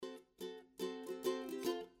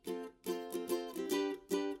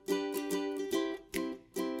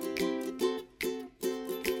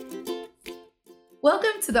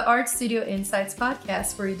Welcome to the Art Studio Insights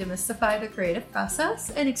podcast, where we demystify the creative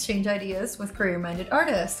process and exchange ideas with career-minded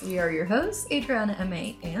artists. We are your hosts, Adriana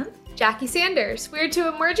M.A. and Jackie Sanders. We are two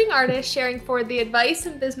emerging artists sharing forward the advice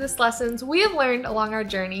and business lessons we have learned along our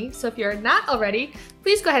journey. So if you're not already,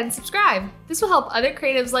 please go ahead and subscribe. This will help other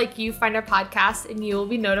creatives like you find our podcast, and you will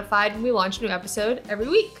be notified when we launch a new episode every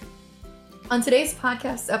week. On today's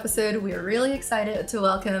podcast episode, we are really excited to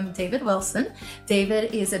welcome David Wilson.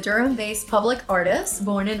 David is a Durham-based public artist,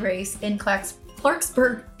 born and raised in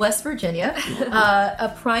Clarksburg, West Virginia.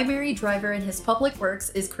 A primary driver in his public works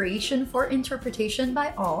is creation for interpretation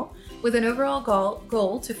by all, with an overall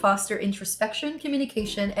goal to foster introspection,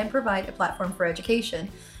 communication, and provide a platform for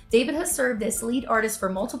education. David has served as lead artist for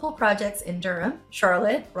multiple projects in Durham,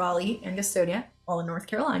 Charlotte, Raleigh, and Gastonia, all in North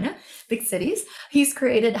Carolina, big cities. He's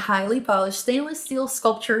created highly polished stainless steel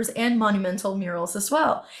sculptures and monumental murals as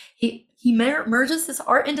well. He merges his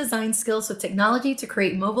art and design skills with technology to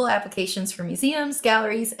create mobile applications for museums,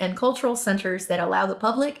 galleries, and cultural centers that allow the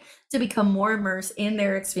public to become more immersed in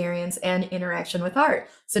their experience and interaction with art.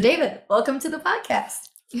 So David, welcome to the podcast.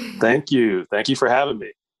 Thank you. Thank you for having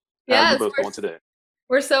me. Yes, both on today.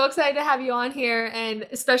 We're so excited to have you on here, and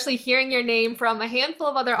especially hearing your name from a handful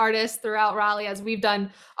of other artists throughout Raleigh as we've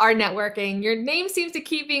done our networking. Your name seems to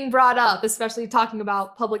keep being brought up, especially talking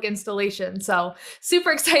about public installation. So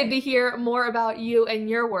super excited to hear more about you and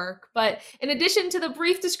your work. But in addition to the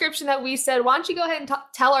brief description that we said, why don't you go ahead and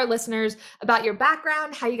tell our listeners about your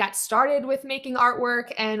background, how you got started with making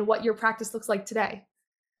artwork, and what your practice looks like today?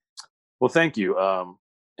 Well, thank you.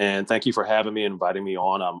 And thank you for having me and inviting me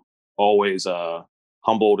on. I'm always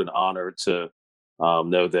humbled and honored to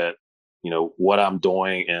know that, what I'm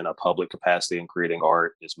doing in a public capacity and creating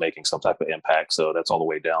art is making some type of impact. So that's all the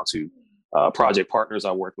way down to project partners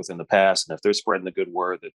I worked with in the past. And if they're spreading the good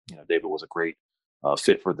word that, David was a great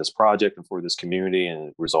fit for this project and for this community, and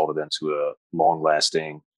it resulted into a long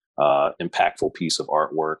lasting, impactful piece of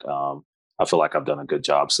artwork, I feel like I've done a good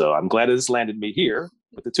job. So I'm glad this landed me here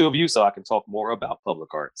with the two of you so I can talk more about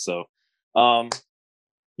public art. So,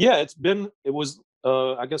 it was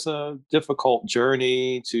I guess a difficult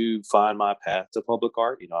journey to find my path to public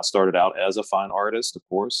art. I started out as a fine artist, of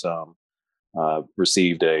course,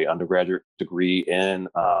 received a undergraduate degree in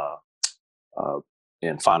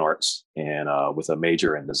fine arts and with a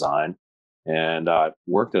major in design. And I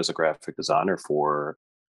worked as a graphic designer for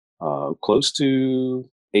close to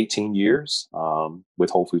 18 years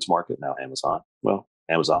with Whole Foods Market, now Amazon. Well,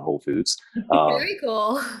 Amazon Whole Foods. Very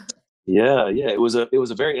cool. Yeah. It was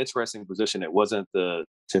a very interesting position. It wasn't the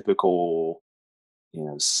typical,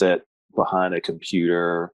 sit behind a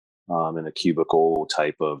computer in a cubicle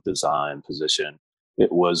type of design position.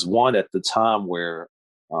 It was one at the time where,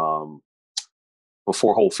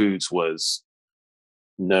 before Whole Foods was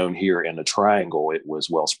known here in the Triangle, it was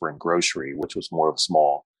Wellspring Grocery, which was more of a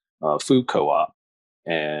small food co-op,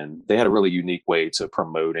 and they had a really unique way to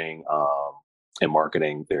promoting and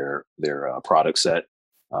marketing their product set.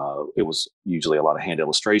 It was usually a lot of hand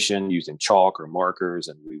illustration using chalk or markers,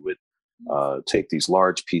 and we would take these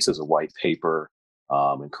large pieces of white paper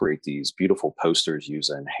and create these beautiful posters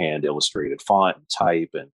using hand illustrated font and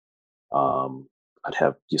type. And I'd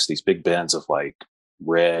have just these big bins of like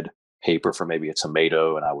red paper for maybe a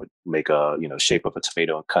tomato, and I would make a shape of a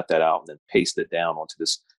tomato and cut that out and then paste it down onto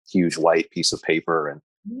this huge white piece of paper and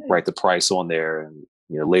write the price on there and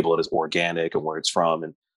label it as organic and where it's from.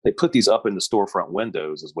 And they put these up in the storefront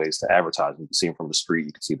windows as ways to advertise. You can see them from the street.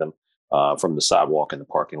 You can see them from the sidewalk in the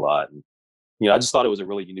parking lot. And, I just thought it was a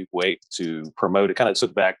really unique way to promote it. Kind of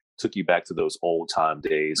took you back to those old time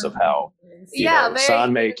days of how,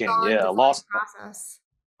 sign making, lost process.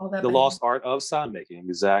 The lost art of sign making.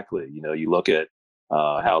 Exactly. You look at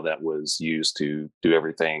how that was used to do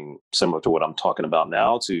everything similar to what I'm talking about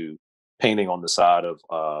now, to painting on the side of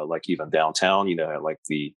like even downtown, like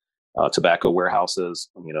the tobacco warehouses.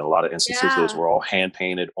 A lot of instances, those were all hand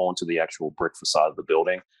painted onto the actual brick facade of the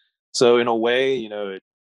building. So in a way,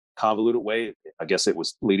 convoluted way, I guess it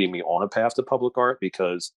was leading me on a path to public art,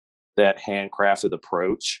 because that handcrafted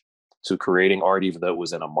approach to creating art, even though it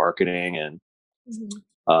was in a marketing and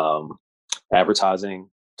advertising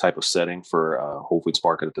type of setting for Whole Foods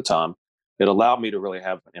Market at the time, it allowed me to really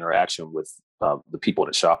have an interaction with the people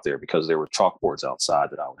that shop there, because there were chalkboards outside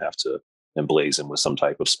that I would have to emblazon with some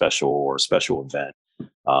type of special event.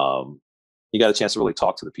 You got a chance to really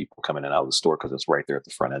talk to the people coming in and out of the store because it's right there at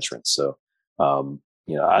the front entrance. So,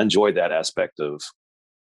 I enjoyed that aspect of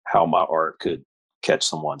how my art could catch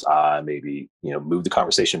someone's eye, maybe, move the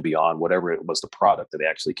conversation beyond whatever it was the product that they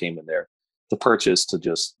actually came in there to purchase, to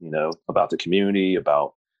just, about the community,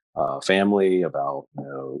 about family, about,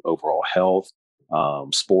 overall health,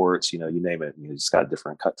 sports, you name it. You just got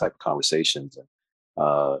different type of conversations. And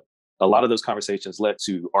a lot of those conversations led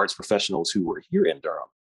to arts professionals who were here in Durham.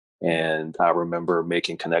 And I remember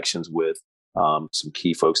making connections with some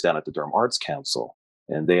key folks down at the Durham Arts Council.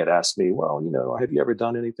 And they had asked me, well, have you ever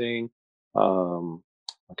done anything?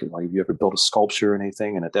 Have you ever built a sculpture or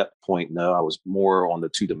anything? And at that point, no, I was more on the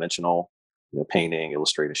two-dimensional, painting,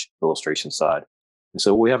 illustration side. And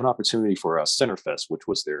so we have an opportunity for Centerfest, which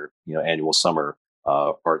was their, annual summer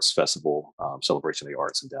arts festival, celebration of the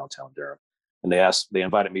arts in downtown Durham. And they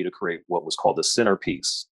invited me to create what was called the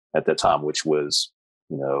centerpiece at that time, which was,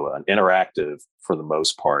 an interactive for the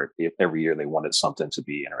most part. Every year they wanted something to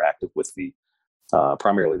be interactive with the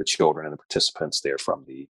primarily the children and the participants there from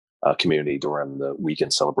the community during the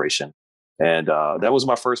weekend celebration. And that was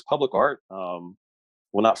my first public art. Well,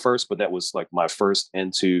 not first, but that was like my first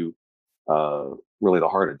into really the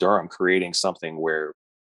heart of Durham, creating something where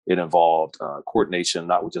it involved coordination,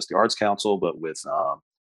 not with just the Arts Council, but with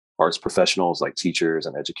arts professionals like teachers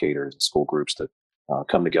and educators and school groups to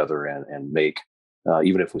come together and make,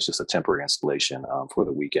 even if it was just a temporary installation for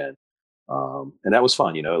the weekend. And that was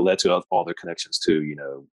fun. It led to all their connections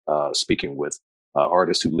to, speaking with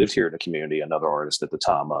artists who lived here in the community. Another artist at the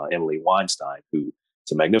time, Emily Weinstein, who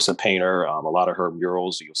is a magnificent painter. A lot of her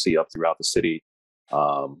murals you'll see up throughout the city.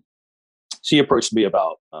 She approached me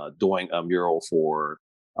about doing a mural for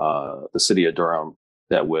the city of Durham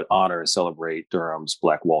that would honor and celebrate Durham's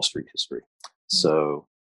Black Wall Street history. So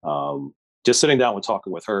just sitting down and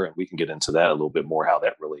talking with her, and we can get into that a little bit more, how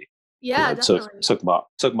that really took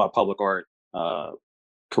my public art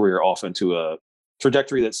career off into a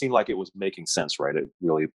trajectory that seemed like it was making sense, right? It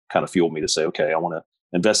really kind of fueled me to say, okay, I want to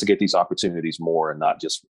investigate these opportunities more and not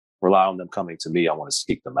just rely on them coming to me. I want to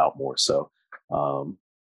seek them out more. So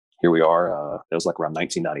here we are. It was like around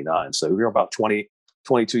 1999. So we're about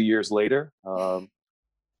 22 years later.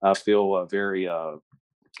 I feel very,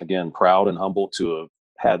 again, proud and humbled to have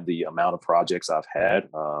had the amount of projects I've had.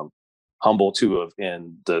 Humble to have,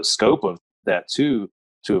 in the scope of that too,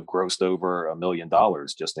 to have grossed over $1 million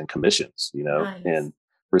just in commissions, Nice. And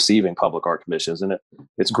receiving public art commissions. And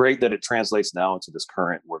it's great that it translates now into this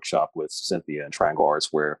current workshop with Cynthia and Triangle Arts,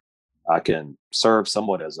 where I can serve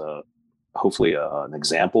somewhat as hopefully an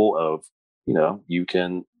example of, you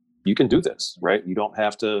can do this, right? You don't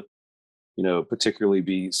have to, particularly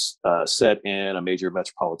be set in a major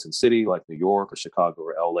metropolitan city like New York or Chicago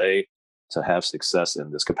or LA to have success in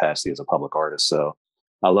this capacity as a public artist. So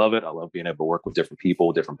I love it. I love being able to work with different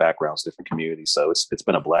people, different backgrounds, different communities. So it's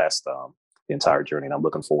been a blast, the entire journey. And I'm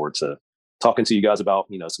looking forward to talking to you guys about,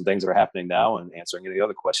 some things that are happening now and answering any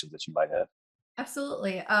other questions that you might have.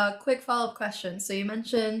 Absolutely. Quick follow-up question. So you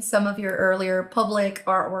mentioned some of your earlier public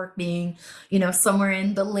artwork being, somewhere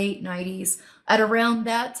in the late 90s. At around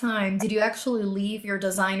that time, did you actually leave your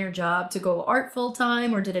designer job to go art full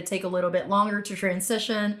time, or did it take a little bit longer to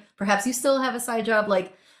transition? Perhaps you still have a side job.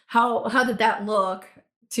 Like how did that look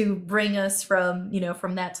to bring us from,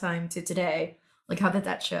 from that time to today? Like how did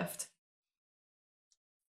that shift?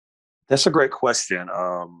 That's a great question.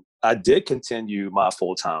 I did continue my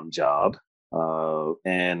full-time job.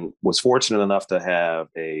 And was fortunate enough to have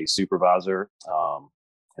a supervisor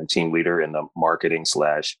and team leader in the marketing /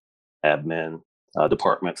 admin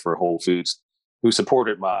department for Whole Foods who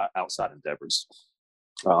supported my outside endeavors.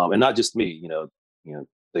 And not just me,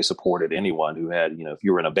 they supported anyone who had, if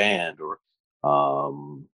you were in a band or,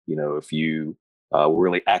 if you were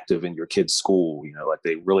really active in your kid's school, like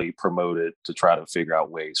they really promoted to try to figure out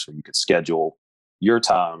ways where you could schedule your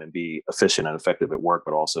time and be efficient and effective at work,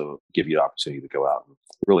 but also give you the opportunity to go out and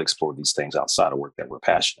really explore these things outside of work that we're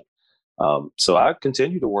passionate. So I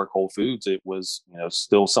continued to work Whole Foods. It was,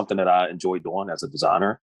 still something that I enjoyed doing as a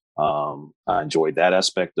designer. I enjoyed that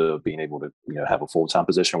aspect of being able to, have a full-time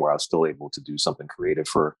position where I was still able to do something creative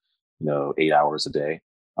for, 8 hours a day.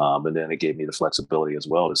 And then it gave me the flexibility as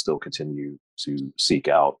well to still continue to seek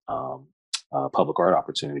out public art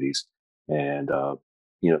opportunities. And,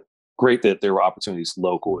 great that there were opportunities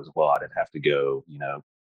local as well. I didn't have to go,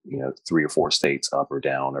 3 or 4 states up or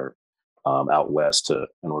down or out west in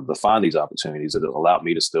order to find these opportunities. It allowed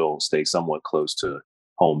me to still stay somewhat close to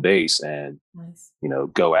home base and, Nice.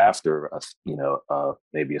 Go after,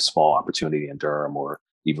 maybe a small opportunity in Durham or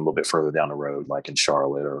even a little bit further down the road, like in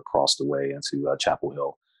Charlotte or across the way into Chapel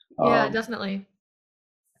Hill. Yeah, definitely.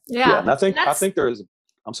 Yeah. And I think That's-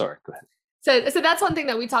 I'm sorry, go ahead. So that's one thing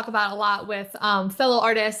that we talk about a lot with fellow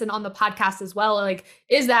artists and on the podcast as well. Like,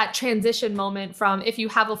 is that transition moment from if you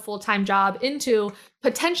have a full-time job into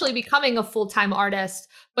potentially becoming a full-time artist,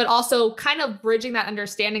 but also kind of bridging that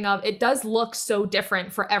understanding of it does look so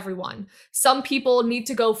different for everyone. Some people need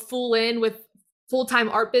to go full in with full-time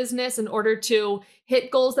art business in order to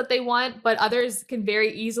hit goals that they want, but others can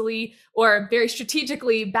very easily or very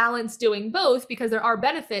strategically balance doing both because there are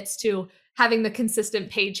benefits to having the consistent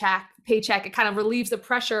paycheck. It kind of relieves the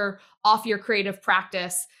pressure off your creative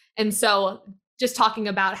practice. And so just talking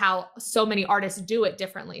about how so many artists do it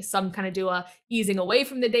differently. Some kind of do a easing away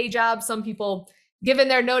from the day job. Some people give in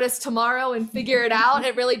their notice tomorrow and figure it out.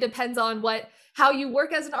 It really depends on how you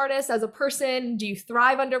work as an artist, as a person. Do you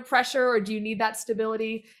thrive under pressure or do you need that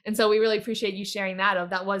stability? And so we really appreciate you sharing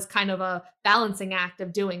that was kind of a balancing act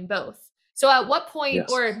of doing both. So at what point,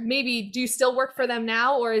 Yes. or maybe do you still work for them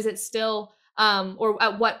now, or is it still, or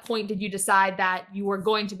at what point did you decide that you were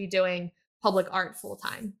going to be doing public art full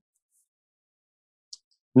time?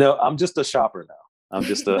 No, I'm just a shopper now. I'm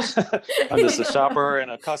just a shopper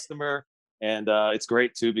and a customer. And it's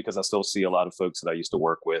great too, because I still see a lot of folks that I used to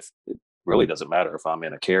work with. It really doesn't matter if I'm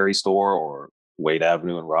in a Cary store or Wade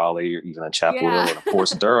Avenue in Raleigh or even in Chapel Hill, and of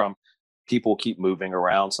course Durham. People keep moving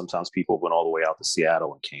around. Sometimes people went all the way out to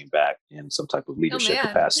Seattle and came back in some type of leadership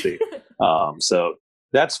capacity. So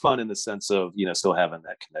that's fun in the sense of, still having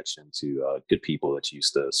that connection to good people that you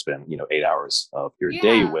used to spend, 8 hours of your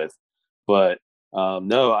day with. But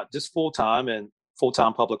no, just full-time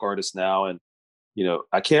public artist now. And,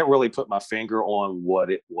 I can't really put my finger on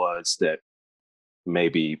what it was that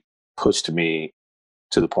maybe pushed me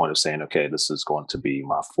to the point of saying, okay, this is going to be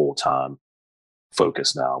my full-time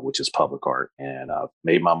focus now, which is public art. And I've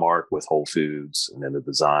made my mark with Whole Foods and then the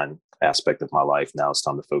design aspect of my life. Now it's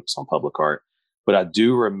time to focus on public art. But I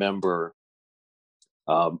do remember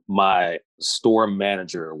my store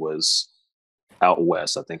manager was out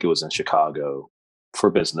west. I think it was in Chicago for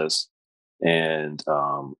business. And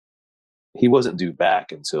he wasn't due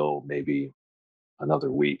back until maybe another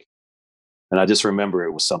week. And I just remember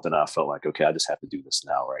it was something I felt like, okay, I just have to do this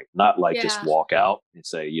now, right? Not like just walk out and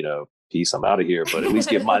say, peace, I'm out of here, but at least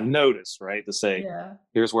give my notice, right? To say,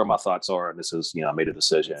 here's where my thoughts are. And this is, I made a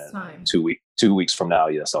decision. 2 weeks from now,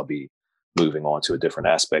 yes, I'll be moving on to a different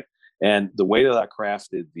aspect. And the way that I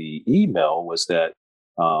crafted the email was that,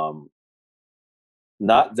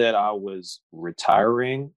 not that I was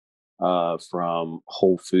retiring from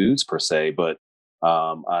Whole Foods per se, but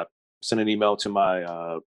I sent an email to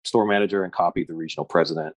my store manager and copied the regional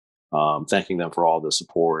president, thanking them for all the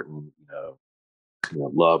support and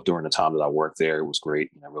love during the time that I worked there. It was great,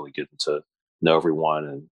 really getting to know everyone,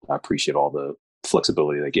 and I appreciate all the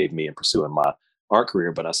flexibility they gave me in pursuing my art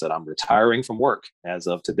career. But I said I'm retiring from work as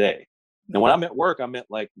of today. And when I meant work, I meant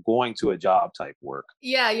like going to a job type work.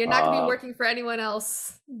 Yeah, you're not going to be working for anyone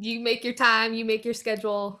else. You make your time, you make your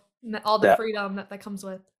schedule, all the freedom that comes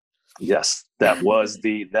with. Yes, that was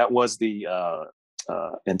the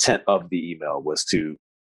intent of the email, was to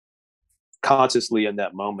consciously in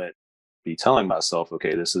that moment be telling myself,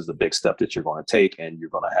 okay, this is the big step that you're going to take, and you're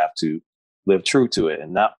going to have to live true to it.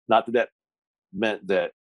 And not that meant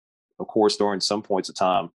that, of course, during some points of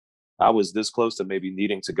time, I was this close to maybe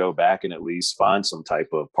needing to go back and at least find some type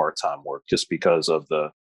of part-time work, just because of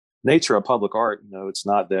the nature of public art. It's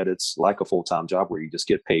not that it's like a full-time job where you just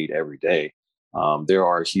get paid every day. There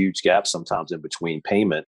are huge gaps sometimes in between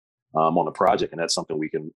payment on a project, and that's something we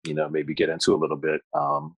can, maybe get into a little bit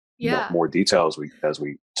more detail as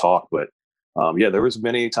we talk. But there was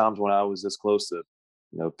many times when I was this close to,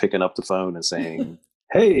 picking up the phone and saying,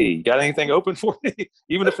 hey, got anything open for me?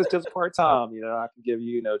 Even if it's just part-time, I can give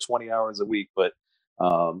you, 20 hours a week. But,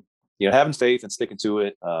 having faith and sticking to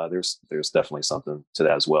it, there's definitely something to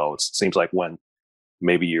that as well. It seems like when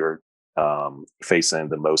maybe you're facing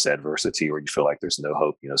the most adversity, or you feel like there's no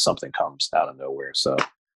hope, something comes out of nowhere. So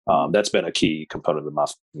that's been a key component of my,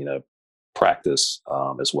 practice,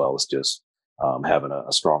 as well as just having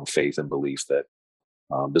a strong faith and belief that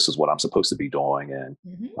this is what I'm supposed to be doing. And,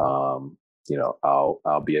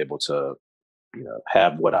 I'll be able to,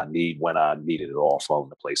 have what I need when I need it all fall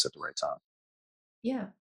into place at the right time. Yeah.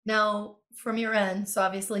 Now, from your end, so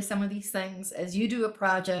obviously some of these things, as you do a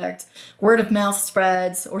project, word of mouth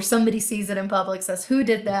spreads, or somebody sees it in public, says, who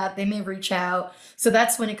did that? They may reach out. So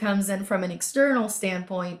that's when it comes in from an external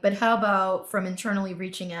standpoint. But how about from internally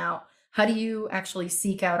reaching out? How do you actually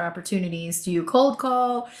seek out opportunities? Do you cold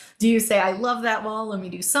call? Do you say, I love that wall, let me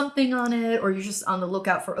do something on it? Or you're just on the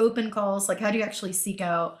lookout for open calls? Like, how do you actually seek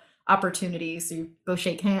out opportunities? So you go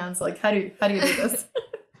shake hands? Like, how do you do this?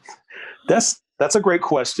 That's a great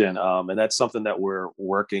question. And that's something that we're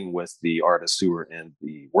working with the artists who are in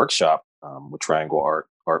the workshop with Triangle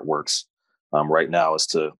Artworks right now, is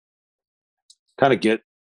to kind of get,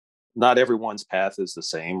 not everyone's path is the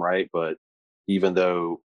same, right? But even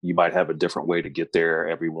though you might have a different way to get there,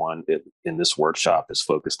 everyone in this workshop is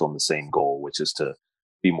focused on the same goal, which is to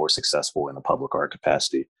be more successful in a public art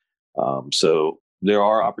capacity. So there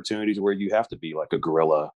are opportunities where you have to be like a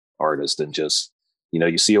guerrilla artist and just,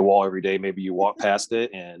 you see a wall every day, maybe you walk past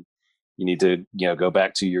it and you need to, go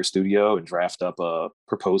back to your studio and draft up a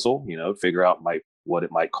proposal, figure out what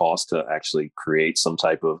it might cost to actually create some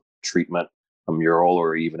type of treatment, a mural,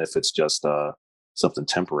 or even if it's just something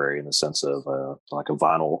temporary in the sense of like a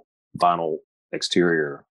vinyl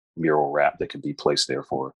exterior mural wrap that could be placed there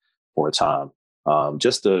for a time,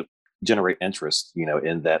 just to generate interest,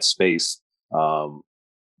 in that space.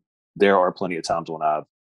 There are plenty of times when I've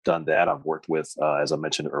done that. I've worked with, as I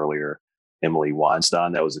mentioned earlier, Emily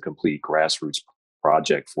Weinstein. That was a complete grassroots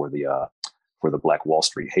project for the Black Wall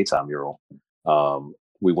Street Haytime mural.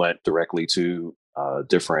 We went directly to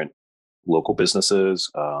different local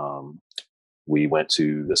businesses. We went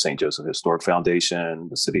to the St. Joseph Historic Foundation,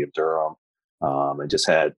 the city of Durham, and just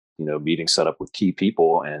had meetings set up with key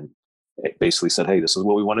people, and it basically said, "Hey, this is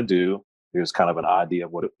what we want to do. Here's kind of an idea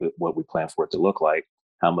of what we plan for it to look like.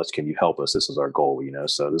 How much can you help us? This is our goal."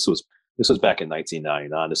 So this was back in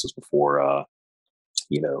 1999. This was before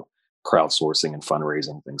crowdsourcing and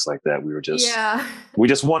fundraising, things like that. We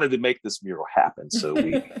just wanted to make this mural happen. So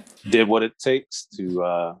we did what it takes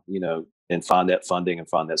to and find that funding and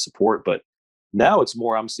find that support. But now it's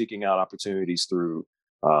more, I'm seeking out opportunities through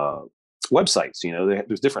websites.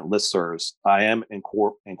 There's different listservs. I am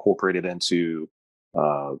incorporated into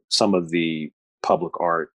some of the public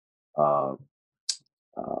art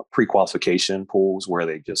pre-qualification pools where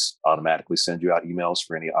they just automatically send you out emails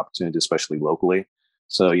for any opportunity, especially locally.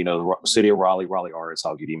 So, the city of Raleigh Arts,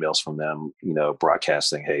 I'll get emails from them,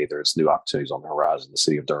 broadcasting, hey, there's new opportunities on the horizon. The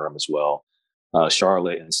city of Durham as well.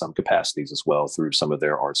 Charlotte in some capacities as well through some of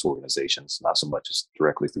their arts organizations, not so much as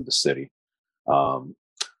directly through the city.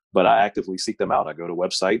 But I actively seek them out. I go to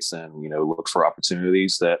websites and, look for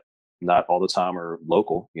opportunities that not all the time are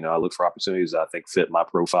local. I look for opportunities that I think fit my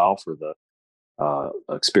profile for the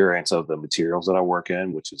experience of the materials that I work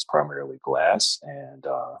in, which is primarily glass and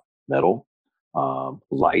metal,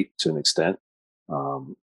 light to an extent.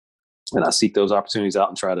 And I seek those opportunities out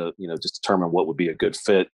and try to, just determine what would be a good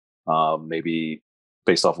fit, maybe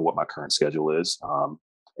based off of what my current schedule is.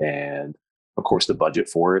 And of course, the budget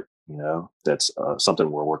for it, that's something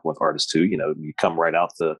we're working with artists too. You come right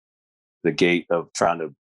out the gate of trying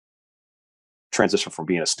to transition from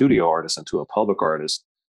being a studio artist into a public artist.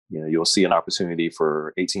 You'll see an opportunity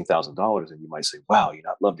for $18,000 and you might say, wow, I'd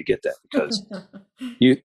love to get that, because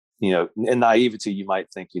in naivety, you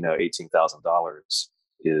might think, $18,000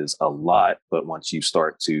 is a lot. But once you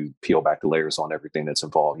start to peel back the layers on everything that's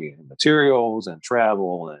involved in materials and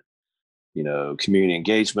travel and, community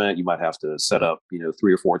engagement, you might have to set up,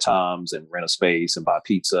 3 or 4 times and rent a space and buy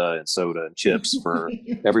pizza and soda and chips for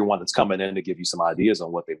everyone that's coming in to give you some ideas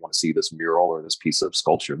on what they want to see this mural or this piece of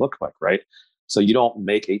sculpture look like, right? So you don't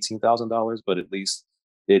make $18,000, but at least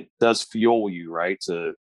it does fuel you, right,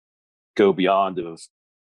 to go beyond of,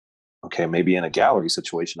 okay, maybe in a gallery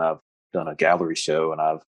situation, I've done a gallery show and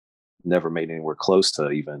I've never made anywhere close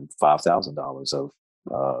to even $5,000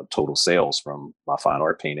 of total sales from my fine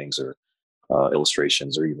art paintings or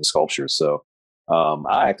illustrations or even sculptures. So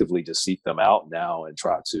I actively just seek them out now and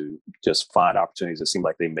try to just find opportunities that seem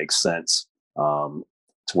like they make sense to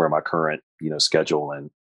where my current, schedule and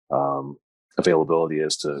availability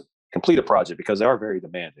is to complete a project, because they are very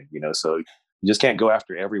demanding, so you just can't go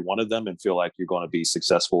after every one of them and feel like you're going to be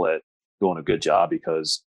successful at doing a good job,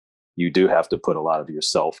 because you do have to put a lot of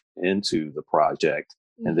yourself into the project.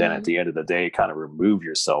 Mm-hmm. And then at the end of the day, kind of remove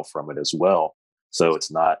yourself from it as well. So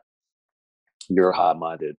it's not your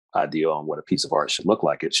high-minded idea on what a piece of art should look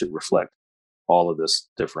like. It should reflect all of this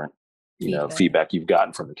different feedback you've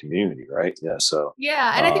gotten from the community, right? Yeah. So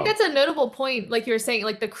yeah, and I think that's a notable point. Like you were saying,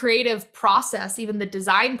 like the creative process, even the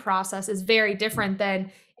design process, is very different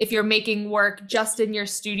than if you're making work just in your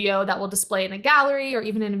studio that will display in a gallery or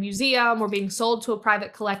even in a museum or being sold to a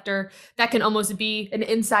private collector. That can almost be an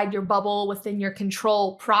inside your bubble, within your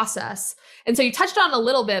control process. And so you touched on a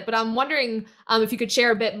little bit, but I'm wondering if you could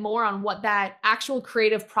share a bit more on what that actual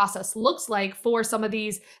creative process looks like for some of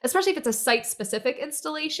these, especially if it's a site-specific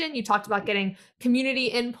installation. You talked about getting community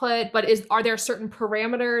input, but are there certain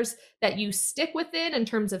parameters that you stick within in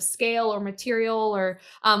terms of scale or material, or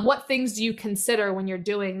what things do you consider when you're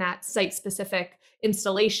doing that site-specific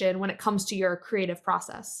installation when it comes to your creative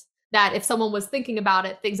process, that if someone was thinking about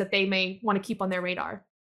it, things that they may want to keep on their radar?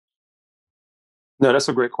 No, that's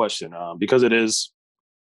a great question, because it is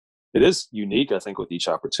unique, I think, with each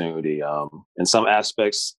opportunity. In some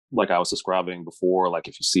aspects, like I was describing before, like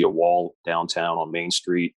if you see a wall downtown on Main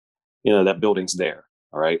Street, that building's there.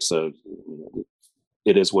 All right. So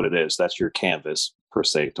it is what it is. That's your canvas per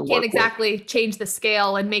se to You work can't exactly change the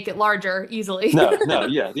scale and make it larger easily. No,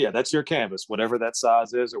 yeah. That's your canvas, whatever that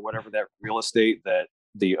size is, or whatever that real estate that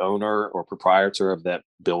the owner or proprietor of that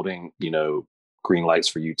building, green lights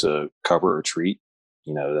for you to cover or treat.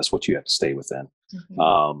 That's what you have to stay within.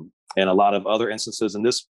 And a lot of other instances, and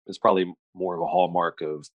this is probably more of a hallmark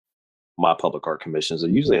of my public art commissions, are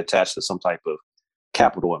usually attached to some type of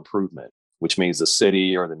capital improvement, which means the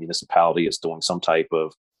city or the municipality is doing some type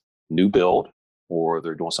of new build, or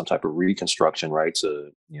they're doing some type of reconstruction, right?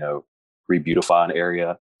 To, re-beautify an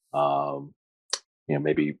area,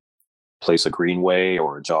 maybe place a greenway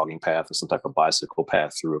or a jogging path or some type of bicycle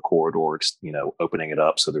path through a corridor, opening it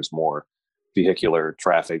up so there's more vehicular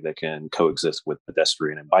traffic that can coexist with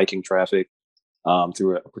pedestrian and biking traffic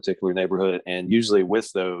through a particular neighborhood. And usually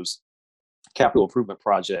with those capital improvement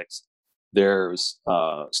projects, there's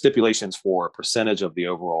stipulations for a percentage of the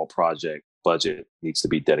overall project budget needs to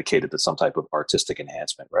be dedicated to some type of artistic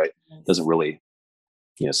enhancement, right? It doesn't really,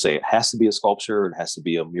 say it has to be a sculpture, it has to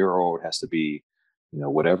be a mural, it has to be,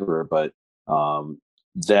 whatever, but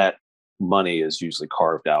that money is usually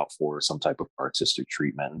carved out for some type of artistic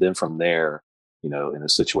treatment. And then from there, in a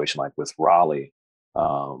situation like with Raleigh,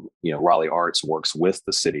 Raleigh Arts works with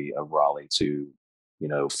the city of Raleigh to,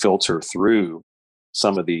 filter through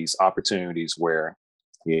some of these opportunities where,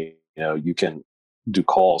 you can do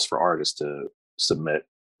calls for artists to submit,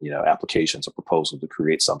 applications or proposals to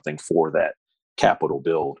create something for that capital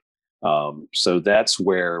build. So that's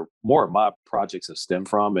where more of my projects have stemmed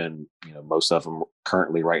from. And, most of them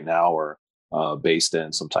currently right now are based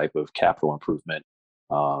in some type of capital improvement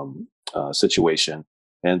situation.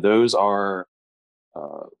 And those are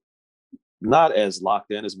not as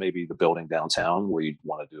locked in as maybe the building downtown where you'd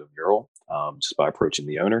want to do a mural just by approaching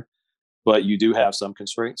the owner. But you do have some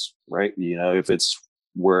constraints, right? If it's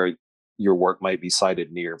where your work might be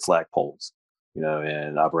sited near flagpoles,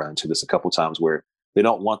 and I've run into this a couple of times where they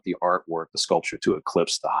don't want the artwork, the sculpture, to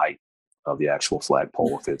eclipse the height of the actual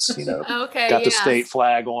flagpole. If it's, got the state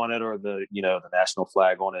flag on it or the national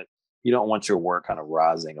flag on it, you don't want your work kind of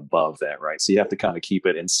rising above that, right? So you have to kind of keep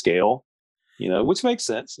it in scale, which makes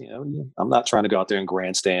sense. I'm not trying to go out there and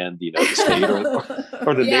grandstand, the state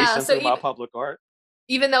or the nation through my public art.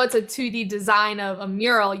 Even though it's a 2D design of a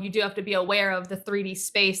mural, you do have to be aware of the 3D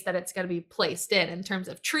space that it's going to be placed in terms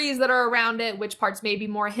of trees that are around it, which parts may be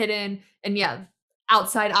more hidden, and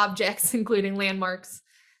outside objects, including landmarks.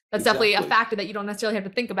 That's definitely a factor that you don't necessarily have to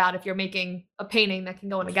think about if you're making a painting that can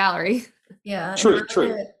go in a gallery. Yeah. True.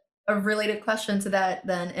 A related question to that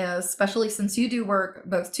then is, especially since you do work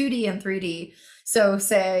both 2D and 3D. So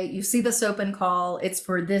say you see this open call, it's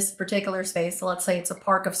for this particular space. So let's say it's a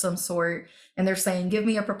park of some sort, and they're saying, give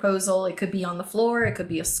me a proposal. It could be on the floor. It could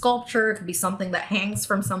be a sculpture. It could be something that hangs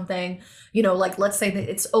from something, like let's say that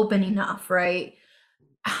it's open enough, right?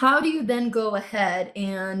 How do you then go ahead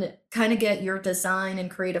and kind of get your design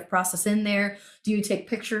and creative process in there? Do you take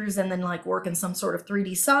pictures and then work in some sort of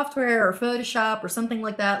 3D software or Photoshop or something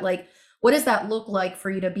like that? What does that look like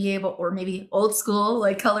for you to be able, or maybe old school,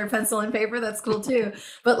 like color, pencil, and paper? That's cool too.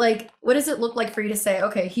 But what does it look like for you to say,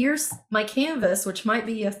 okay, here's my canvas, which might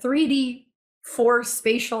be a 3D four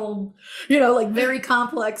spatial, very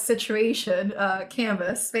complex situation,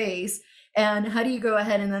 canvas space. And how do you go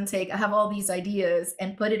ahead and then I have all these ideas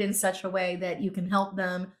and put it in such a way that you can help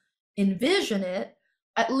them envision it,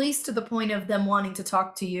 at least to the point of them wanting to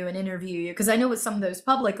talk to you and interview you? Because I know with some of those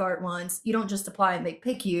public art ones, you don't just apply and they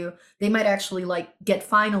pick you. They might actually get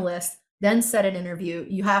finalists, then set an interview.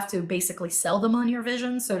 You have to basically sell them on your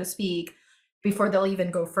vision, so to speak, before they'll even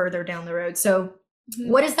go further down the road. So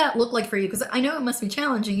what does that look like for you? Because I know it must be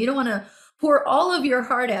challenging. You don't want to pour all of your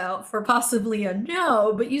heart out for possibly a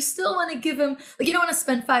no, but you still want to give them, you don't want to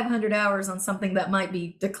spend 500 hours on something that might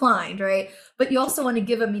be declined, right? But you also want to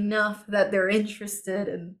give them enough that they're interested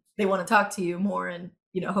and they want to talk to you more and,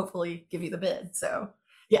 hopefully give you the bid. So,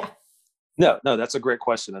 yeah. No, that's a great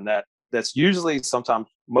question. And that's usually sometimes,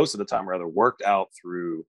 most of the time rather, worked out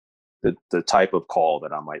through the type of call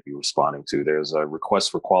that I might be responding to. There's a request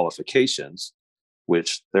for qualifications,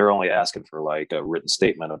 which they're only asking for a written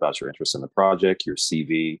statement about your interest in the project, your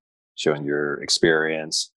CV, showing your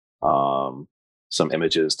experience, some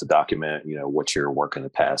images to document, what your work in the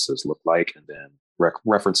past has looked like, and then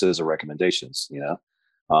references or recommendations,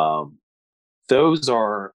 those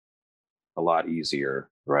are a lot easier,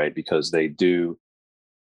 right? Because they do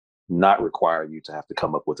not require you to have to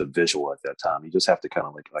come up with a visual at that time. You just have to kind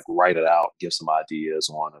of like write it out, give some ideas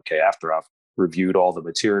on, okay, after I've reviewed all the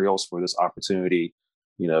materials for this opportunity,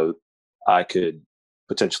 I could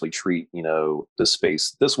potentially treat, the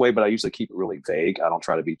space this way, but I usually keep it really vague. I don't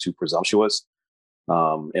try to be too presumptuous.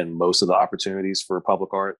 And most of the opportunities for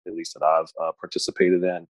public art, at least that I've participated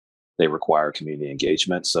in, they require community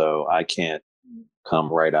engagement. So I can't come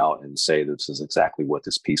right out and say this is exactly what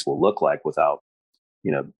this piece will look like without,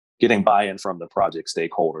 getting buy-in from the project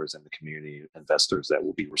stakeholders and the community investors that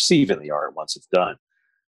will be receiving the art once it's done.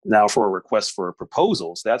 Now, for a request for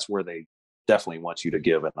proposals, that's where they definitely want you to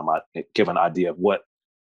give an idea of what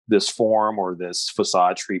this form or this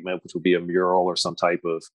facade treatment, which would be a mural or some type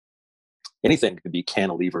of anything could be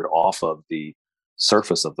cantilevered off of the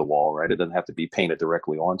surface of the wall, right? It doesn't have to be painted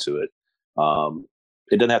directly onto it.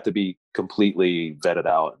 It doesn't have to be completely vetted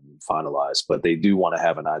out and finalized, but they do want to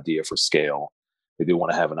have an idea for scale. They do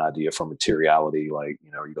want to have an idea for materiality, like,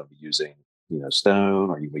 are you going to be using,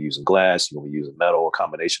 stone? Are you going to be using glass? Are you going to be using metal? A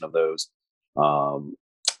combination of those.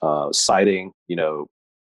 Sighting,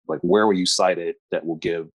 like where will you site it that will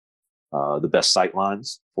give the best sight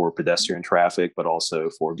lines for pedestrian traffic, but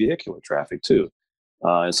also for vehicular traffic too.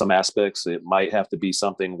 In some aspects, it might have to be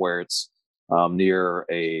something where it's near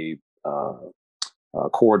a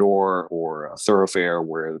corridor or a thoroughfare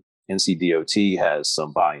where NCDOT has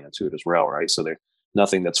some buy-in to it as well, right? So there's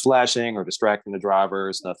nothing that's flashing or distracting the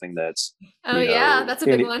drivers, nothing that's that's a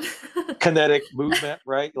big one. kinetic movement,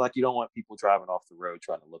 right? Like you don't want people driving off the road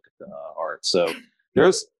trying to look at the art. So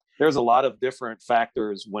there's a lot of different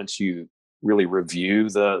factors once you really review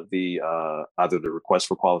the either the request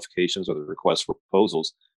for qualifications or the request for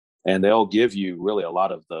proposals, and they'll give you really a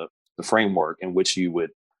lot of the framework in which you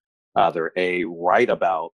would either write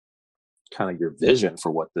about kind of your vision for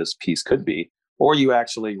what this piece could be, or you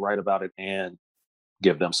actually write about it and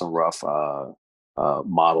give them some rough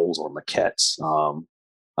models or maquettes.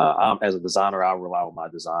 As a designer, I'll rely on my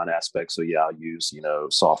design aspect. So I'll use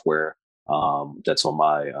software that's on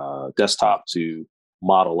my desktop to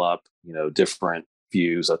model up different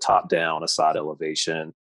views, a top down, a side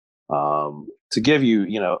elevation, to give you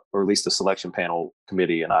or at least the selection panel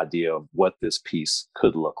committee an idea of what this piece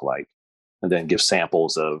could look like, and then give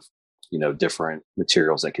samples of different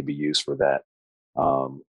materials that could be used for that.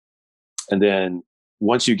 And then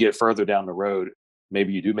once you get further down the road,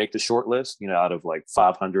 maybe you do make the short list, out of like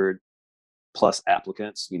 500 plus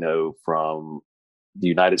applicants, from the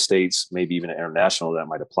United States, maybe even international, that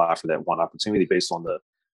might apply for that one opportunity based on the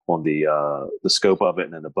scope of it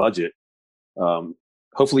and then the budget.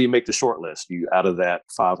 Hopefully you make the short list. You, out of that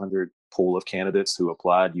 500 pool of candidates who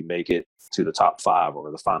applied, you make it to the top 5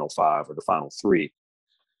 or the final 5 or the final 3.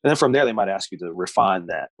 And then from there, they might ask you to refine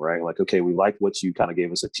that, right? Like, okay, we like what you kind of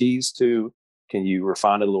gave us a tease to. Can you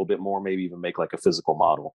refine it a little bit more? Maybe even make like a physical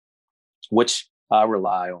model, which I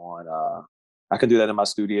rely on. I can do that in my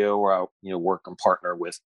studio, or I'll work and partner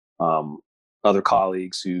with other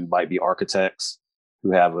colleagues who might be architects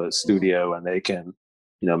who have a studio, and they can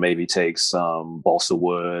maybe take some balsa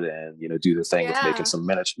wood and do the thing with making some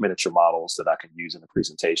miniature models that I can use in the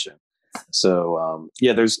presentation. So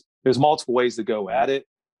there's multiple ways to go at it.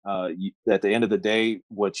 At the end of the day,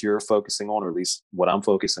 what you're focusing on, or at least what I'm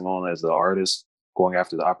focusing on as the artist going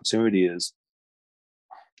after the opportunity, is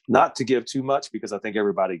not to give too much, because I think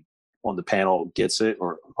everybody on the panel gets it,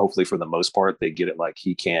 or hopefully for the most part, they get it. Like,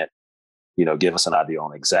 he can't, give us an idea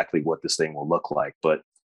on exactly what this thing will look like, but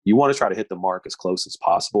you want to try to hit the mark as close as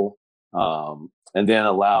possible. And then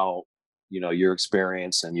allow, your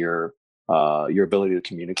experience and your ability to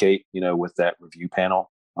communicate, with that review panel,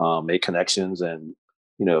 make connections, and,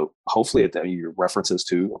 hopefully your references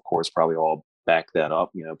too, of course, probably all back that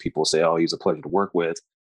up. People say, oh, he's a pleasure to work with.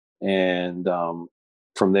 And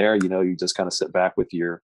from there, you just kind of sit back with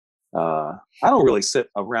your, I don't really sit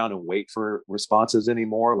around and wait for responses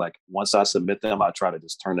anymore. Like, once I submit them, I try to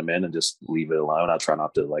just turn them in and just leave it alone. I try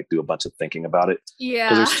not to do a bunch of thinking about it. Yeah.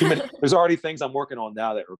 Because there's too many, there's already things I'm working on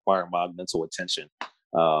now that require my mental attention.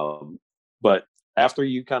 But after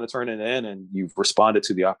you kind of turn it in and you've responded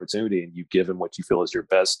to the opportunity and you've given what you feel is your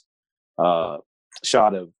best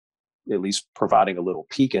shot of at least providing a little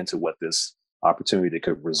peek into what this opportunity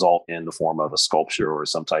could result in the form of a sculpture or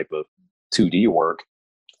some type of 2D work,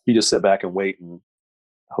 you just sit back and wait, and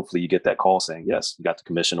hopefully you get that call saying, yes, you got the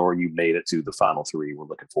commission, or you made it to the final 3. We're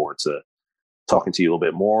looking forward to talking to you a little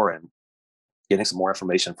bit more and getting some more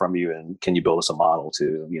information from you. And can you build us a model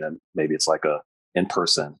to, maybe it's like a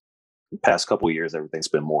in-person. Past couple of years, everything's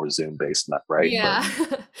been more Zoom based, not right? Yeah.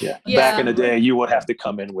 But, back in the day, you would have to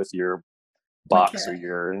come in with your box maquette.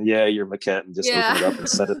 Or your maquette and just open it up and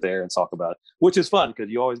set it there and talk about it, which is fun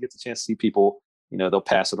because you always get the chance to see people. They'll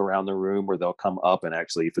pass it around the room, or they'll come up and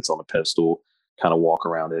actually, if it's on a pedestal, kind of walk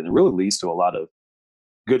around it. And it really leads to a lot of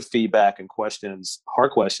good feedback and questions,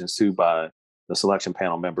 hard questions too, by the selection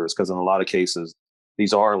panel members. Because in a lot of cases,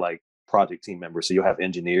 these are like project team members. So you'll have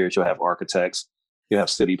engineers, you'll have architects, You have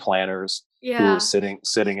city planners who are sitting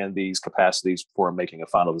in these capacities before making a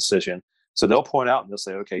final decision. So they'll point out and they'll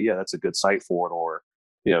say, okay, yeah, that's a good site for it. Or,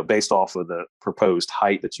 based off of the proposed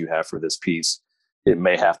height that you have for this piece, it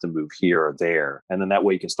may have to move here or there. And then that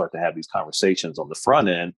way you can start to have these conversations on the front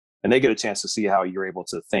end, and they get a chance to see how you're able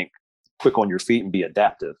to think quick on your feet and be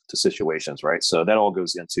adaptive to situations, right? So that all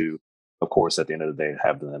goes into, of course, at the end of the day,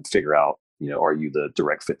 having them figure out, are you the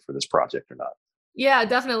direct fit for this project or not? Yeah,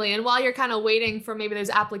 definitely. And while you're kind of waiting for maybe those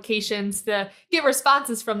applications to get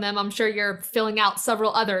responses from them, I'm sure you're filling out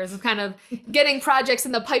several others of kind of getting projects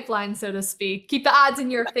in the pipeline, so to speak. Keep the odds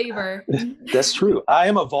in your favor. That's true. I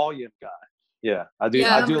am a volume guy. Yeah, I do.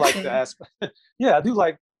 Yeah, I do like to ask. Yeah, I do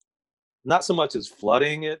like not so much as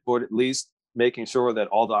flooding it, but at least making sure that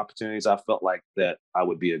all the opportunities I felt like that I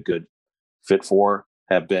would be a good fit for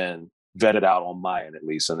have been vetted out on my end, at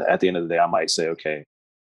least. And at the end of the day, I might say, okay,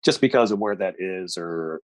 just because of where that is,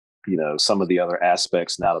 or some of the other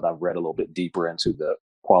aspects, now that I've read a little bit deeper into the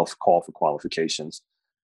call for qualifications,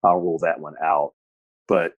 I'll rule that one out.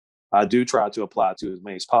 But I do try to apply to as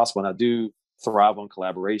many as possible, and I do thrive on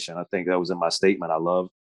collaboration. I think that was in my statement. I love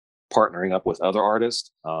partnering up with other artists,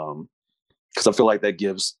 because I feel like that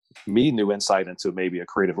gives me new insight into maybe a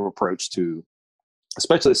creative approach to,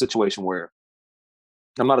 especially a situation where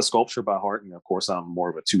I'm not a sculptor by heart. Of course, I'm more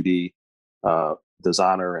of a 2D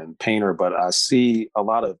designer and painter, but I see a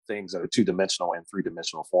lot of things that are 2-dimensional and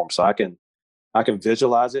 3-dimensional form. So I can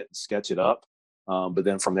visualize it and sketch it up. But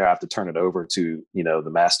then from there, I have to turn it over to, the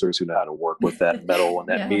masters who know how to work with that metal and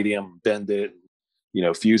that medium, bend it,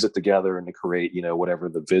 fuse it together and to create, whatever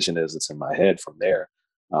the vision is that's in my head from there.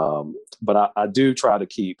 But I do try to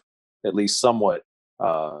keep at least somewhat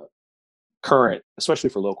current,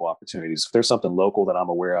 especially for local opportunities. If there's something local that I'm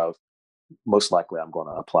aware of, most likely I'm going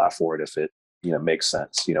to apply for it if it, makes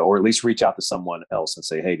sense, or at least reach out to someone else and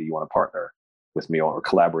say, hey, do you want to partner with me or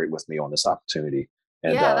collaborate with me on this opportunity?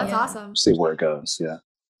 And that's awesome. See where it goes. Yeah.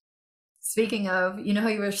 Speaking of, how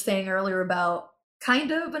you were saying earlier about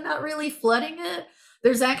kind of, but not really flooding it.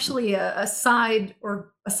 There's actually a side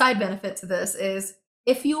benefit to this is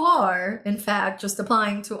if you are, in fact, just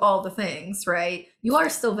applying to all the things, right? You are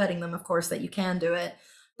still vetting them, of course, that you can do it.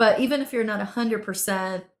 But even if you're not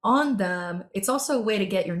 100% on them, it's also a way to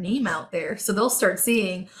get your name out there. So they'll start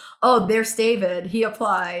seeing, oh, there's David, he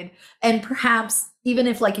applied. And perhaps even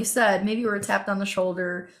if, like you said, maybe you were tapped on the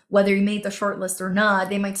shoulder, whether you made the short list or not,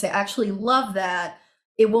 they might say, actually love that.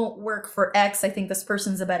 It won't work for X. I think this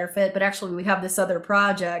person's a better fit, but actually we have this other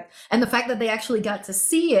project. And the fact that they actually got to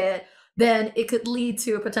see it, then it could lead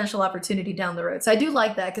to a potential opportunity down the road. So I do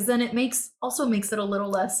like that, because then it makes it a little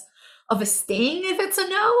less of a sting if it's a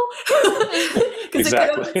no, because It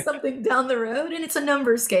could open something down the road, and it's a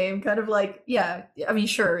numbers game, kind of like, I mean,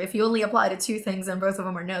 sure, if you only apply to 2 things and both of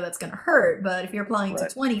them are no, that's going to hurt. But if you're applying to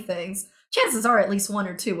 20 things, chances are at least 1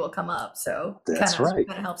 or 2 will come up. So that's kind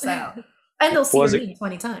of helps out, and they'll see your name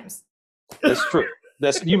 20 times. That's true.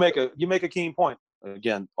 You make a keen point.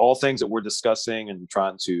 Again, all things that we're discussing and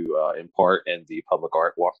trying to impart in the public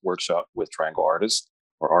art workshop with Triangle Artists,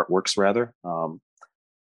 or Artworks rather.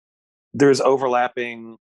 There's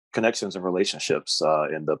overlapping connections and relationships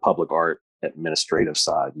in the public art administrative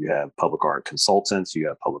side. You have public art consultants, you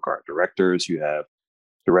have public art directors, you have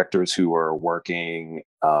directors who are working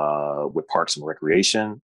with Parks and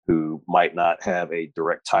Recreation, who might not have a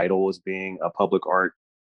direct title as being a public art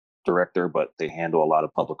director, but they handle a lot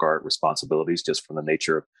of public art responsibilities just from the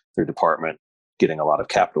nature of their department getting a lot of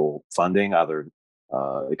capital funding. Either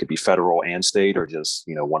it could be federal and state, or just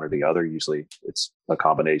one or the other. Usually it's a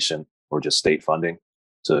combination, or just state funding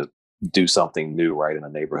to do something new right in a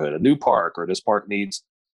neighborhood, a new park, or this park needs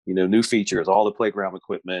new features. All the playground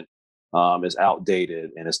equipment is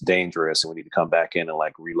outdated and it's dangerous, and we need to come back in and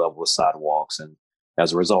like re-level the sidewalks. And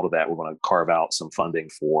as a result of that, we're going to carve out some funding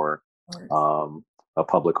for a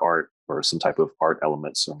public art or some type of art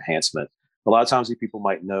elements or enhancement. A lot of times these people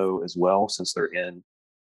might know as well, since they're in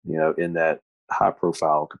that high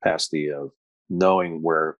profile capacity of knowing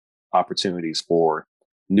where opportunities for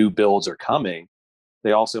new builds are coming.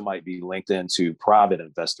 They also might be linked into private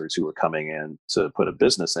investors who are coming in to put a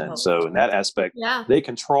business in. So in that aspect, they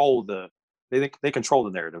control they control the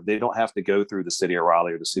narrative. They don't have to go through the city of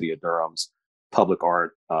Raleigh or the city of Durham's public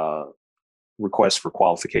art request for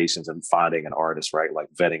qualifications and finding an artist, right? Like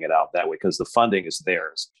vetting it out that way, because the funding is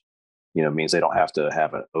theirs. Means they don't have to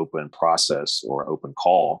have an open process or open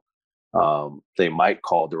call. They might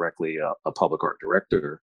call directly a public art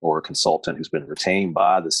director or a consultant who's been retained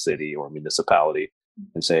by the city or municipality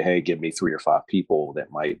and say, hey, give me 3 or 5 people that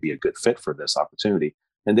might be a good fit for this opportunity.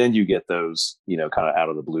 And then you get those, kind of out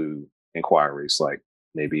of the blue inquiries like,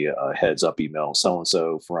 maybe a heads up email, so and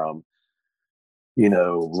so from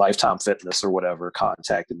Lifetime Fitness or whatever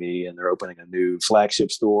contacted me, and they're opening a new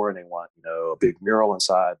flagship store, and they want a big mural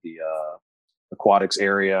inside the aquatics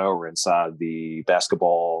area or inside the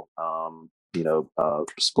basketball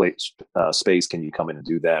space. Can you come in and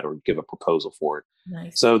do that, or give a proposal for it?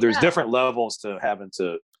 Nice. So there's different levels to having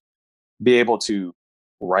to be able to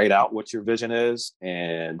write out what your vision is,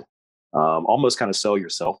 and almost kind of sell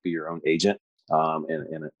yourself, be your own agent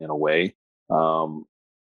in a way,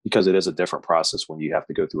 because it is a different process when you have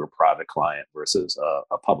to go through a private client versus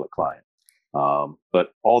a public client.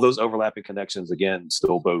 But all those overlapping connections, again,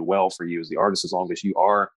 still bode well for you as the artist, as long as you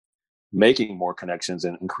are making more connections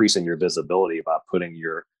and increasing your visibility by putting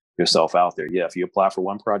yourself out there. Yeah, if you apply for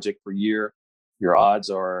one project per year, your odds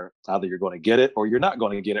are either you're going to get it or you're not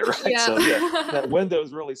going to get it, right? Yeah. So that window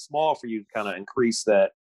is really small for you to kind of increase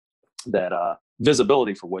that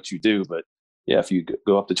visibility for what you do. But yeah, if you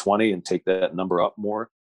go up to 20 and take that number up more,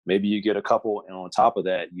 maybe you get a couple, and on top of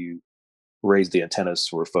that, you raise the antennas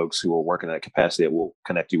for folks who are working at that capacity that will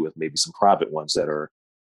connect you with maybe some private ones that are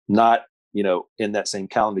not, in that same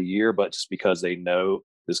calendar year, but just because they know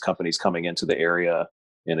this company's coming into the area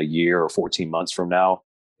in a year or 14 months from now,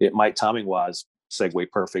 it might timing wise segue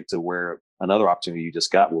perfect to where another opportunity you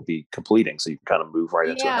just got will be completing. So you can kind of move right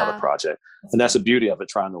into another project. And that's the beauty of it,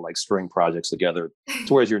 trying to like string projects together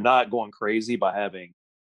to where you're not going crazy by having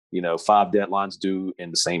 5 deadlines due in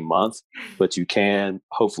the same month, but you can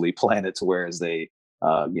hopefully plan it to where as they,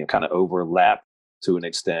 kind of overlap to an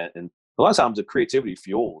extent. And a lot of times the creativity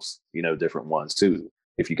fuels, different ones too.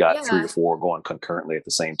 If you got 3 or 4 going concurrently at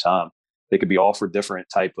the same time, they could be all for different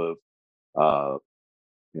type of,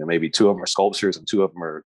 maybe 2 of them are sculptures and 2 of them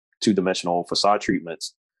are 2-dimensional facade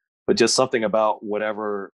treatments, but just something about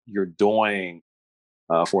whatever you're doing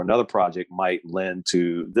for another project might lend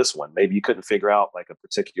to this one. Maybe you couldn't figure out like a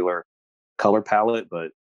particular color palette,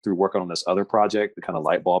 but through working on this other project, the kind of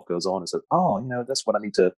light bulb goes on and says, oh, that's what I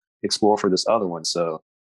need to explore for this other one. So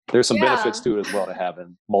there's some benefits to it as well, to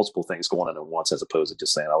having multiple things going on at once, as opposed to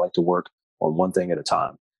just saying, I like to work on one thing at a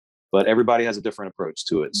time. But everybody has a different approach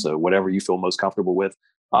to it. So whatever you feel most comfortable with,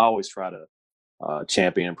 I always try to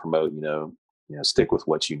champion and promote, stick with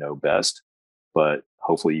what you know best. But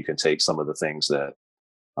hopefully you can take some of the things that,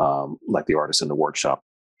 like the artists in the workshop,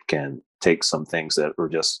 can take some things that are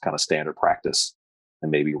just kind of standard practice and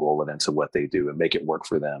maybe roll it into what they do and make it work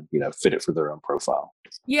for them, fit it for their own profile.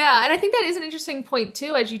 Yeah. And I think that is an interesting point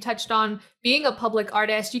too, as you touched on being a public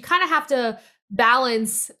artist. You kind of have to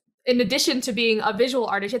balance, in addition to being a visual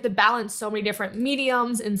artist, you have to balance so many different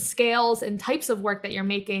mediums and scales and types of work that you're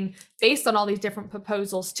making based on all these different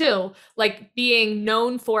proposals too. Like being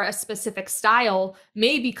known for a specific style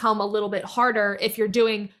may become a little bit harder if you're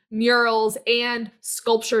doing murals and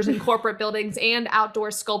sculptures in corporate buildings and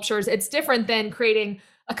outdoor sculptures. It's different than creating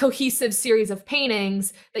a cohesive series of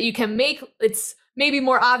paintings that you can make. It's maybe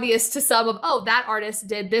more obvious to some of, oh, that artist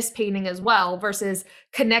did this painting as well, versus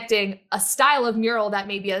connecting a style of mural that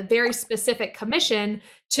may be a very specific commission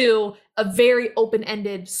to a very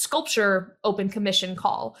open-ended sculpture open commission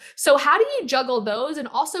call. So how do you juggle those? And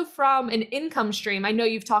also from an income stream, I know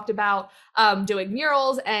you've talked about doing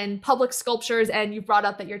murals and public sculptures, and you've brought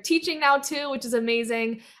up that you're teaching now too, which is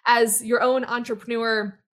amazing. As your own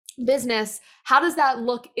entrepreneur business, how does that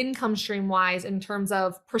look income stream wise in terms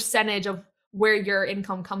of percentage of where your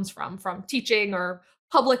income comes from teaching or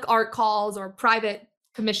public art calls or private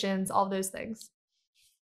commissions, all those things?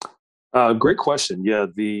 Great question. Yeah,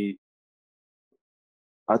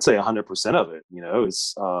 I'd say 100% of it,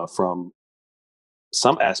 is from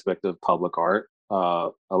some aspect of public art.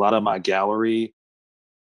 A lot of my gallery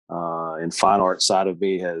and fine art side of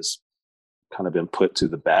me has kind of been put to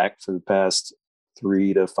the back for the past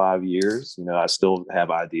 3 to 5 years. I still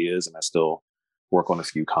have ideas and I still work on a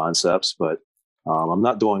few concepts, but I'm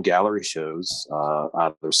not doing gallery shows,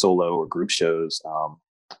 either solo or group shows,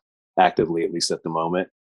 actively, at least at the moment.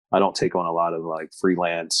 I don't take on a lot of like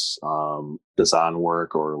freelance design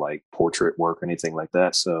work or like portrait work or anything like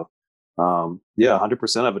that. So 100%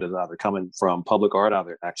 of it is either coming from public art,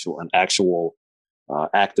 either an actual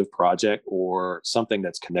active project, or something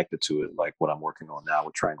that's connected to it, like what I'm working on now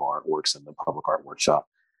with Triangle Artworks and the Public Art Workshop.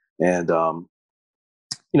 And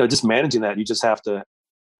just managing that, you just have to.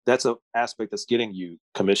 That's an aspect that's getting you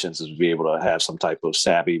commissions, is to be able to have some type of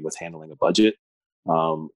savvy with handling a budget.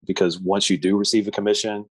 Because once you do receive a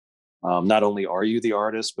commission, not only are you the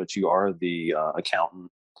artist, but you are the accountant,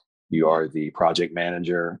 you are the project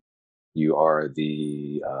manager, you are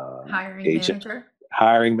the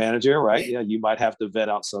hiring manager, right? Yeah, you might have to vet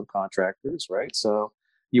out subcontractors, right? So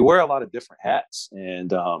you wear a lot of different hats,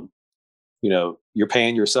 and you're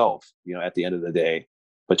paying yourself, at the end of the day,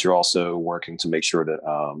 but you're also working to make sure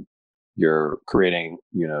that you're creating,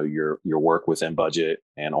 your work within budget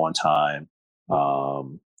and on time,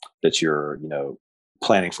 that you're,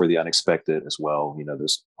 planning for the unexpected as well.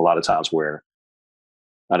 There's a lot of times where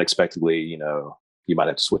unexpectedly, you might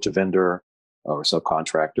have to switch a vendor or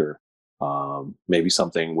subcontractor. Maybe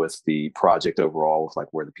something with the project overall, with like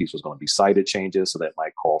where the piece was going to be sited changes. So that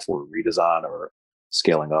might call for a redesign or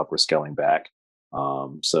scaling up or scaling back.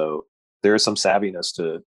 So there is some savviness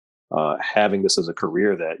to having this as a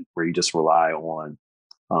career where you just rely on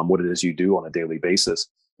what it is you do on a daily basis.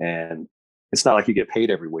 And it's not like you get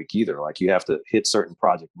paid every week either. Like you have to hit certain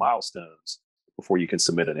project milestones before you can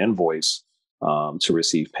submit an invoice to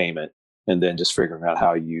receive payment. And then just figuring out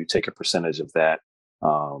how you take a percentage of that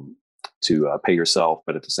to pay yourself,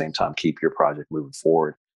 but at the same time keep your project moving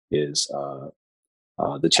forward is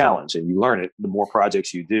the challenge. And you learn it. The more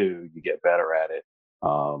projects you do, you get better at it.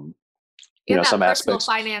 That Some personal aspects.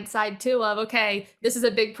 Finance side too of, okay, this is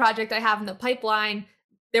a big project I have in the pipeline.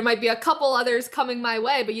 There might be a couple others coming my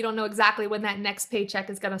way, but you don't know exactly when that next paycheck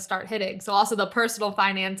is going to start hitting. So also the personal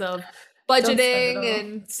finance of budgeting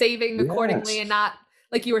and saving accordingly, and not,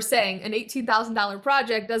 like you were saying, an $18,000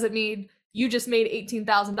 project doesn't mean you just made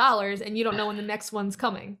 $18,000 and you don't know when the next one's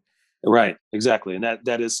coming. Right, exactly. And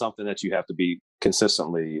that is something that you have to be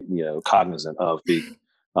consistently, cognizant of.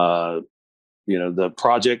 The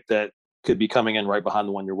project that could be coming in right behind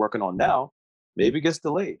the one you're working on now, maybe gets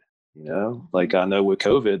delayed. Like I know with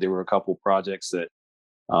COVID, there were a couple projects that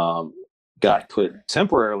got put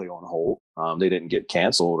temporarily on hold. They didn't get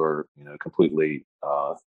canceled or, completely,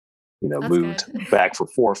 moved back for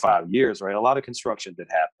 4 or 5 years, right? A lot of construction did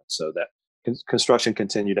happen. So that construction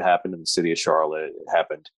continued to happen in the city of Charlotte. It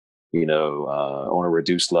happened, on a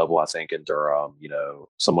reduced level, I think in Durham,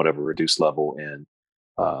 somewhat of a reduced level in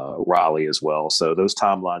Raleigh as well. So those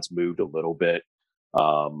timelines moved a little bit.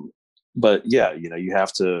 But yeah,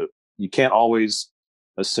 you can't always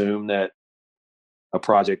assume that a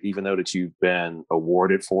project, even though that you've been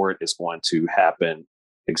awarded for it, is going to happen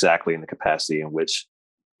exactly in the capacity in which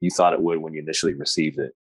you thought it would when you initially received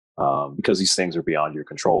it. Because these things are beyond your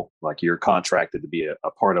control. Like you're contracted to be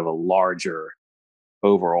a part of a larger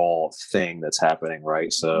overall thing that's happening,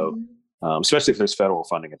 right? So especially if there's federal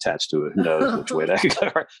funding attached to it, who knows which way that could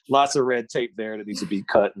go. Right? Lots of red tape there that needs to be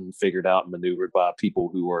cut and figured out and maneuvered by people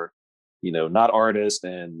who are, not artists,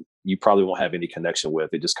 and you probably won't have any connection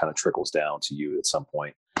with. It just kind of trickles down to you at some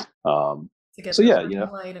point. To get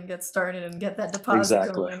light and get started and get that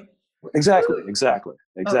deposit going. Exactly.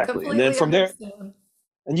 And then from there,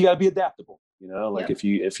 and you got to be adaptable.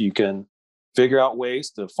 If you can figure out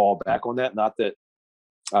ways to fall back on that. Not that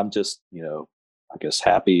I'm just, I guess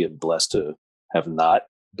happy and blessed to have not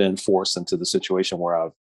been forced into the situation where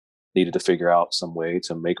I've needed to figure out some way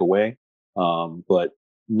to make a way. But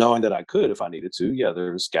knowing that I could, if I needed to,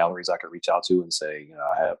 there's galleries I could reach out to and say,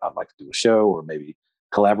 I'd like to do a show, or maybe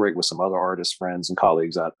collaborate with some other artists, friends and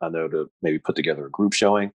colleagues I know to maybe put together a group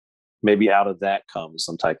showing. Maybe out of that comes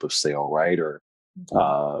some type of sale, right? Or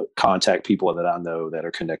contact people that I know that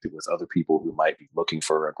are connected with other people who might be looking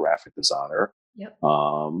for a graphic designer. Yep.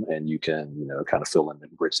 And you can, kind of fill in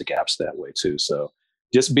and bridge the gaps that way too. So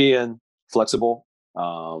just being flexible,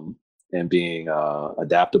 and being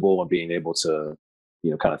adaptable, and being able to,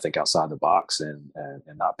 kind of think outside the box and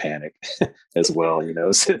not panic as well,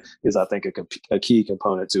 is I think a key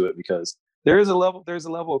component to it, because there's a level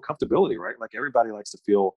of comfortability, right? Like everybody likes to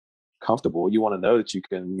feel comfortable. You want to know that you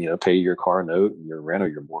can, pay your car note and your rent or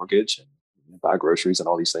your mortgage and buy groceries and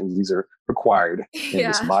all these things. These are required in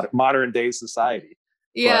this modern day society.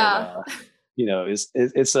 Yeah.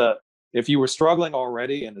 But, if you were struggling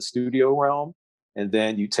already in the studio realm, and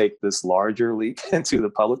then you take this larger leap into the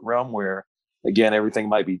public realm where, again, everything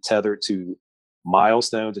might be tethered to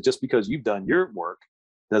milestones. And just because you've done your work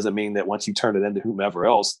doesn't mean that once you turn it into whomever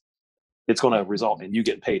else, it's going to result in you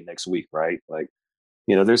getting paid next week, right? Like,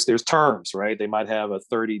 there's terms, right? They might have a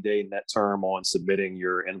 30-day net term on submitting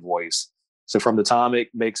your invoice. So from the time it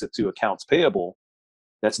makes it to accounts payable,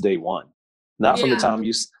 that's day one. Not from the time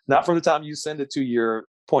you send it to your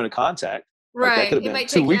point of contact. Right. Like it might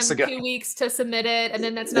take them 2 weeks to submit it, and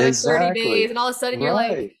then that's another 30 days, and all of a sudden you're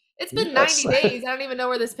like, it's been 90 days. I don't even know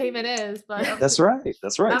where this payment is. But That's right.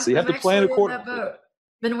 So you have to plan accordingly.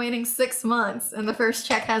 Been waiting 6 months, and the first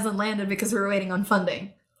check hasn't landed because we're waiting on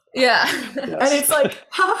funding. Yeah. And Yes. it's like,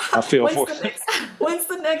 I feel when's for when's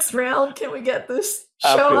the next round? Can we get this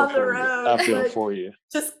I show feel on the for you. road? I feel Like, for you.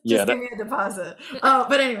 just Yeah, give me a deposit.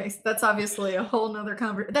 But anyways, that's obviously a whole nother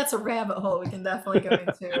that's a rabbit hole we can definitely go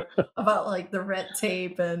into about like the red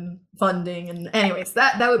tape and funding. And anyways,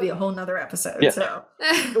 that would be a whole nother episode. yeah. So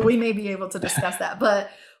we may be able to discuss that. But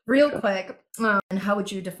real Okay. quick, and how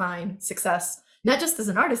would you define success? Not just as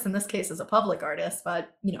an artist, in this case, as a public artist, but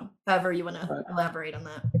however you want to Right. elaborate on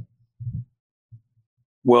that.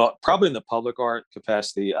 Well, probably in the public art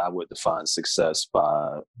capacity, I would define success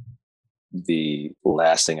by the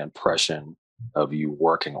lasting impression of you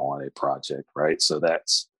working on a project, right? So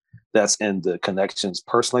that's in the connections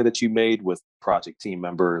personally that you made with project team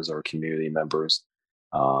members or community members,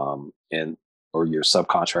 and or your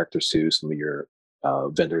subcontractors too, some of your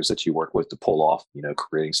vendors that you work with to pull off,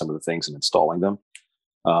 creating some of the things and installing them.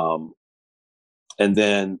 Um, and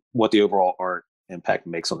then what the overall art impact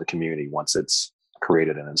makes on the community once it's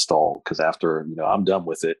created and installed. Because after I'm done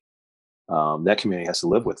with it, that community has to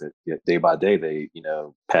live with it day by day. They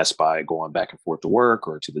pass by going back and forth to work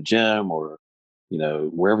or to the gym or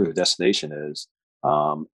wherever their destination is.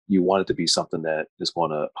 You want it to be something that is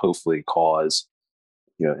going to hopefully cause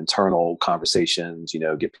internal conversations,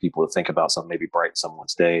 get people to think about something, maybe brighten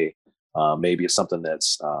someone's day. Maybe it's something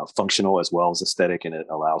that's functional as well as aesthetic, and it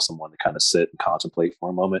allows someone to kind of sit and contemplate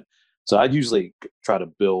for a moment. So I usually try to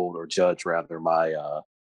build or judge rather my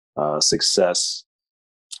success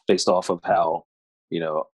based off of how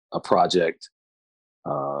a project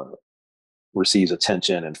uh, receives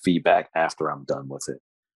attention and feedback after I'm done with it.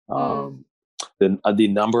 Mm. Then the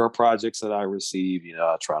number of projects that I receive,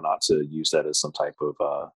 I try not to use that as some type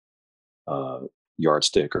of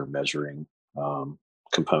yardstick or measuring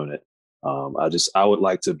component. I would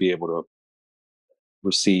like to be able to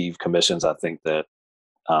receive commissions. I think that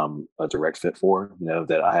I'm a direct fit for,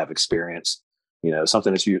 that I have experience,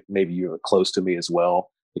 something that maybe you're close to me as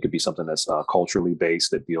well. It could be something that's culturally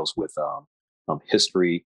based that deals with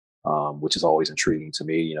history, which is always intriguing to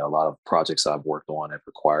me. A lot of projects I've worked on have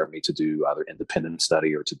required me to do either independent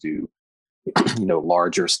study or to do,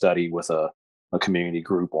 larger study with a community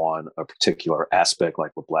group on a particular aspect,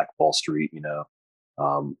 like with Black Wall Street,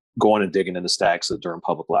 going and digging in the stacks of Durham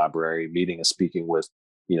Public Library, meeting and speaking with,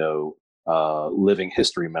 living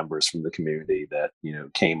history members from the community that,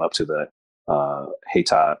 came up to the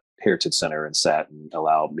Hayti Heritage Center and sat and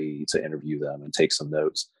allowed me to interview them and take some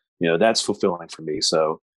notes. That's fulfilling for me.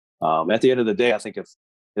 So at the end of the day, I think if,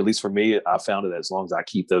 at least for me, I found that as long as I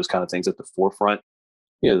keep those kind of things at the forefront,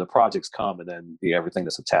 the projects come, and then everything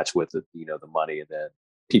that's attached with it, the money, and then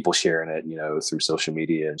people sharing it, through social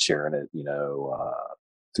media and sharing it,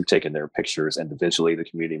 through taking their pictures individually, the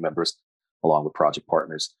community members, along with project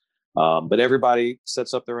partners. But everybody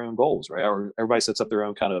sets up their own goals, right? Or everybody sets up their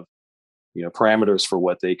own kind of, parameters for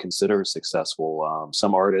what they consider successful.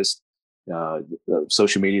 Some artists,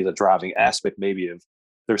 social media is a driving aspect maybe of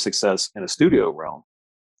their success in a studio realm.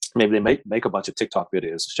 Maybe they make a bunch of TikTok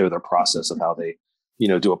videos to show their process of how they,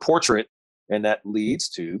 do a portrait, and that leads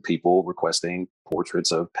to people requesting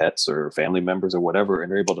portraits of pets or family members or whatever,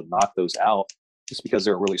 and they're able to knock those out just because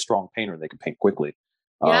they're a really strong painter and they can paint quickly.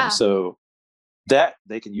 Yeah. So that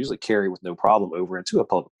they can usually carry with no problem over into a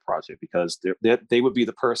public project, because they would be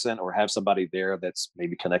the person or have somebody there that's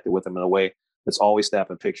maybe connected with them in a way that's always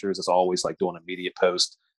snapping pictures. It's always like doing immediate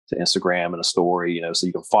post to Instagram and a story, so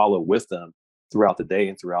you can follow with them throughout the day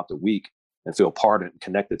and throughout the week and feel part and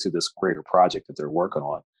connected to this greater project that they're working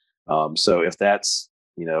on. So if that's,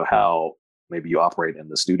 how maybe you operate in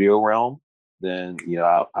the studio realm, then,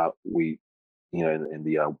 we, in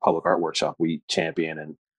the public art workshop, we champion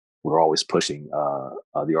and we're always pushing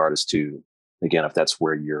the artist to, again, if that's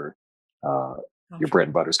where your bread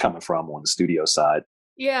and butter is coming from on the studio side,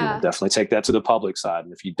 Yeah. definitely take that to the public side.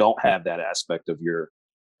 And if you don't have that aspect of your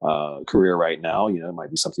career right now, it might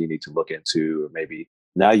be something you need to look into. Or maybe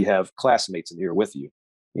now you have classmates in here with you.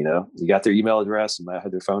 You got their email address and might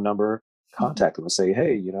have their phone number. Contact them and say,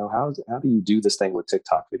 hey, how do you do this thing with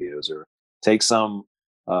TikTok videos? Or take some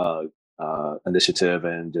initiative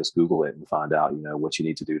and just Google it and find out, what you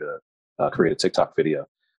need to do to create a TikTok video.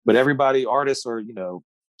 But everybody, artists are,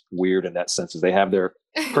 weird in that sense, is they have their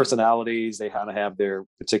personalities, they kind of have their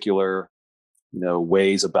particular,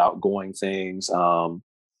 ways about going things. And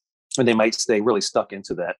they might stay really stuck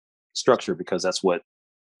into that structure because that's what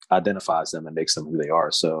identifies them and makes them who they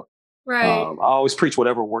are. So Right. I always preach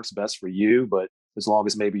whatever works best for you, but as long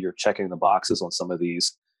as maybe you're checking the boxes on some of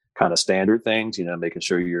these kind of standard things, making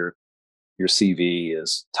sure your CV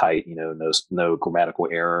is tight, no grammatical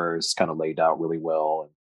errors, kind of laid out really well,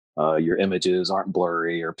 your images aren't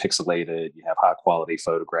blurry or pixelated. You have high quality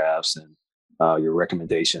photographs, and your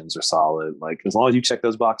recommendations are solid. Like as long as you check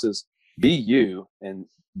those boxes, be you and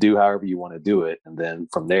do however you want to do it, and then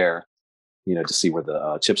from there, to see where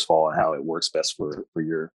the chips fall and how it works best for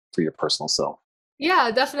your personal self.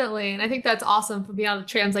 Yeah, definitely. And I think that's awesome for being able to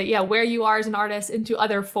translate, where you are as an artist into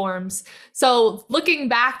other forms. So looking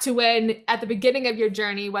back to when at the beginning of your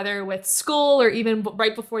journey, whether with school or even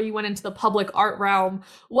right before you went into the public art realm,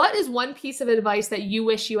 what is one piece of advice that you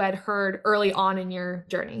wish you had heard early on in your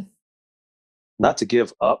journey? Not to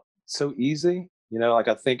give up so easy. Like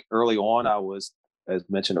I think early on, as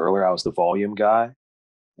mentioned earlier, I was the volume guy,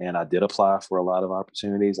 and I did apply for a lot of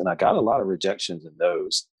opportunities, and I got a lot of rejections in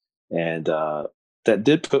those. And that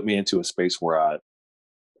did put me into a space where I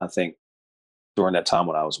think during that time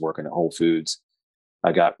when I was working at Whole Foods,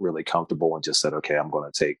 I got really comfortable and just said, okay, I'm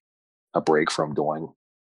going to take a break from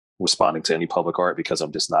responding to any public art because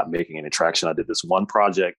I'm just not making any traction. I did this one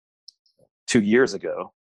project 2 years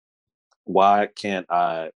ago. Why can't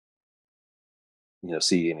I,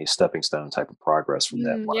 see any stepping stone type of progress from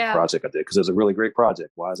that one project I did? Because it was a really great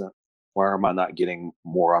project. Why am I not getting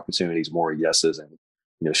more opportunities, more yeses, and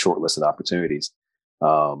shortlisted opportunities?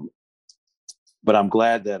 But I'm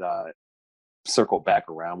glad that I circled back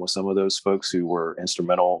around with some of those folks who were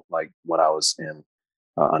instrumental. Like when I was in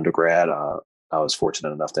undergrad, I was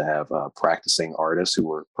fortunate enough to have practicing artists who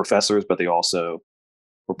were professors, but they also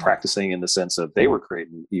were practicing in the sense of they were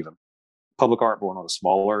creating even public art, but on a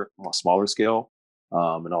smaller scale,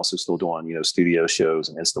 and also still doing studio shows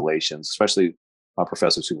and installations, especially my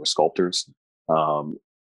professors who were sculptors.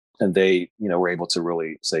 And they were able to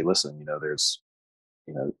really say, listen, there's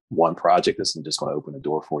one project isn't just going to open the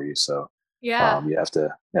door for you. So you have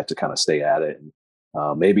to kind of stay at it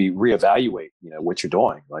and maybe reevaluate, what you're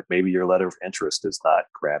doing. Like maybe your letter of interest is not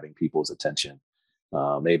grabbing people's attention.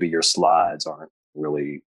 Maybe your slides aren't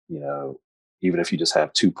really, even if you just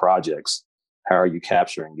have 2 projects, how are you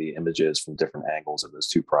capturing the images from different angles of those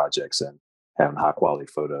 2 projects and having high quality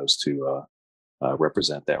photos to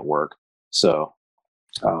represent that work? So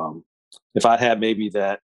if I had maybe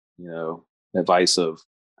that, advice of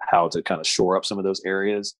how to kind of shore up some of those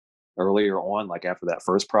areas earlier on, like after that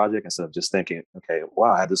first project, instead of just thinking, okay,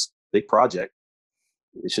 wow, I had this big project,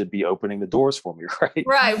 it should be opening the doors for me, right?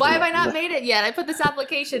 Right. Why have I not made it yet? I put this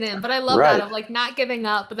application in, but I love that of like not giving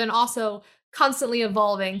up, but then also constantly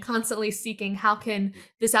evolving, constantly seeking, how can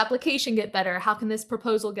this application get better? How can this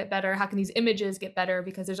proposal get better? How can these images get better?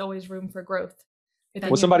 Because there's always room for growth.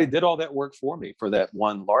 Well, somebody did all that work for me for that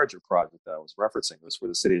one larger project that I was referencing. It was for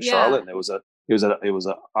the city of Charlotte, and it was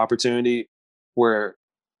an opportunity where,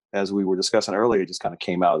 as we were discussing earlier, it just kind of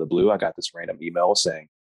came out of the blue. I got this random email saying,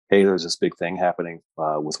 "Hey, there's this big thing happening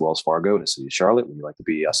with Wells Fargo in the city of Charlotte. Would you like to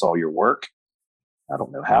be? I saw your work. I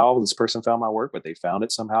don't know how this person found my work, but they found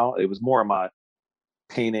it somehow. It was more of my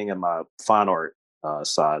painting and my fine art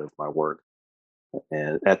side of my work,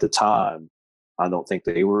 and at the time, I don't think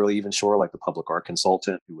they were really even sure. Like the public art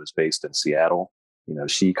consultant who was based in Seattle,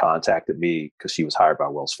 she contacted me because she was hired by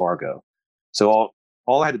Wells Fargo. So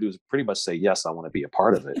all I had to do was pretty much say, yes, I want to be a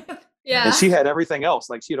part of it. And she had everything else.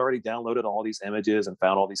 Like she had already downloaded all these images and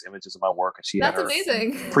found all these images of my work. And she had her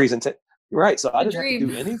amazing presentation. Right. So I didn't have to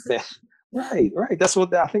do anything. Right. That's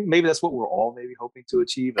what I think. Maybe that's what we're all maybe hoping to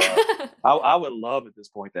achieve. I would love at this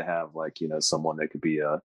point to have someone that could be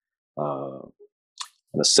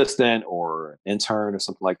an assistant or an intern or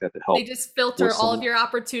something like that to help. They just filter all of your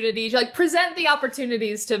opportunities. Like present the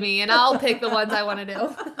opportunities to me and I'll pick the ones I want to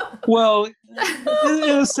do. Well, in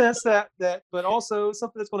a sense that, but also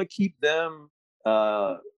something that's going to keep them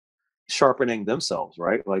sharpening themselves,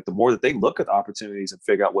 right? Like the more that they look at the opportunities and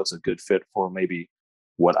figure out what's a good fit for maybe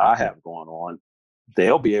what I have going on,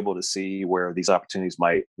 they'll be able to see where these opportunities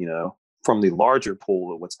might, from the larger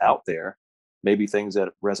pool of what's out there, maybe things that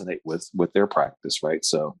resonate with their practice, right?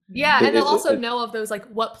 So and they'll also know of those, like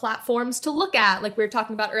what platforms to look at, like we were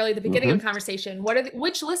talking about earlier at the beginning of the conversation.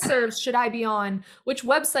 Which listservs should I be on? Which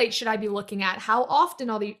website should I be looking at? How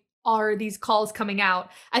often are these calls coming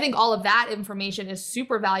out? I think all of that information is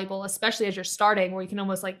super valuable, especially as you're starting, where you can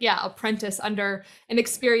almost apprentice under an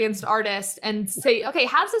experienced artist and say, okay,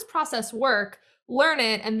 how does this process work? Learn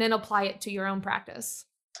it and then apply it to your own practice.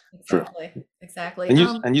 Exactly.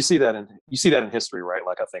 And you see that in history, right?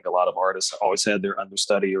 Like I think a lot of artists always had their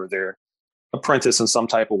understudy or their apprentice in some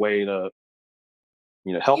type of way to,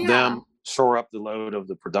 help them shore up the load of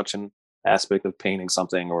the production aspect of painting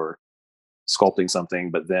something or sculpting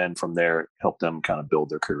something, but then from there help them kind of build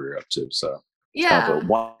their career up too. So it's kind of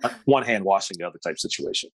a one hand washing the other type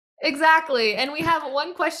situation. Exactly. And we have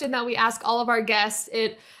one question that we ask all of our guests.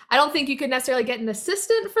 I don't think you could necessarily get an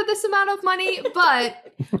assistant for this amount of money,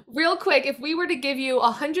 but real quick, if we were to give you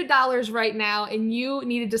 $100 right now and you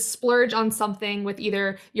needed to splurge on something with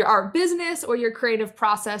either your art business or your creative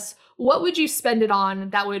process, what would you spend it on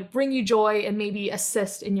that would bring you joy and maybe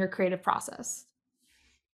assist in your creative process?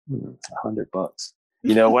 $100.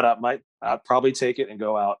 You know what? I'd probably take it and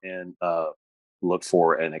go out and look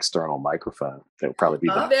for an external microphone. That would probably be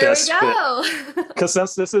the best fit. Because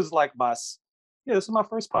this is like this is my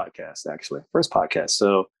first podcast, actually. First podcast.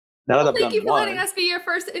 So now that I've done thank you for letting us be your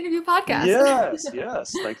first interview podcast.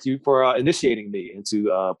 Yes. Thank you for initiating me into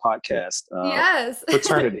podcast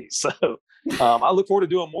fraternity. So I look forward to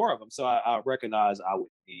doing more of them. So I recognize I would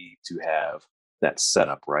need to have that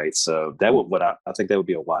setup, right? So that would I think that would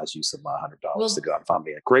be a wise use of my $100 to go out and find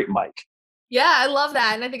me a great mic. Yeah, I love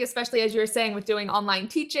that. And I think especially as you were saying with doing online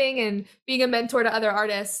teaching and being a mentor to other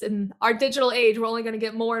artists in our digital age, we're only going to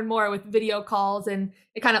get more and more with video calls, and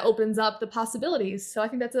it kind of opens up the possibilities. So I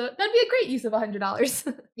think that'd be a great use of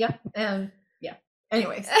 $100. Yeah.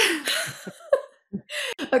 Anyways.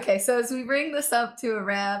 Okay, so as we bring this up to a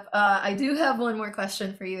wrap, I do have one more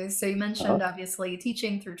question for you. So you mentioned obviously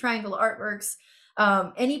teaching through Triangle Artworks.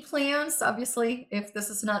 Any plans, obviously, if this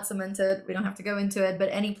is not cemented, we don't have to go into it, but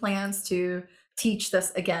any plans to teach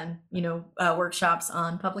this again, workshops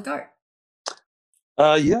on public art?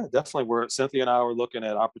 Yeah, definitely. Cynthia and I were looking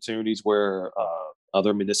at opportunities where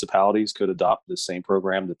other municipalities could adopt the same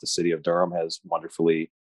program that the city of Durham has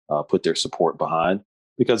wonderfully put their support behind,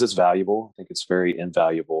 because it's valuable. I think it's very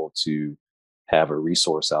invaluable to have a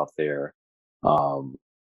resource out there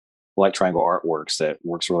like Triangle Artworks that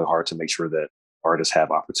works really hard to make sure that artists have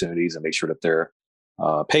opportunities and make sure that they're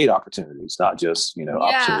paid opportunities, not just,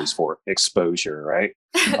 opportunities for exposure, right?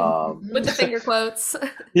 With the finger quotes.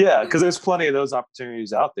 Yeah, because there's plenty of those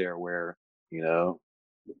opportunities out there where,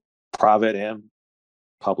 private and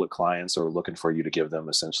public clients are looking for you to give them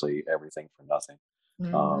essentially everything for nothing.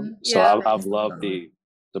 I've loved the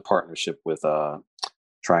partnership with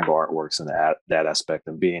Triangle Artworks and that aspect,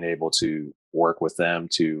 and being able to work with them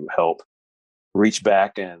to help reach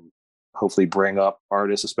back and hopefully bring up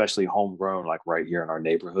artists, especially homegrown, like right here in our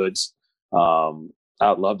neighborhoods.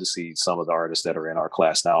 I'd love to see some of the artists that are in our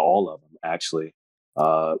class now, all of them actually,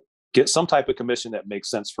 get some type of commission that makes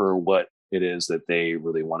sense for what it is that they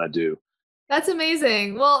really want to do. That's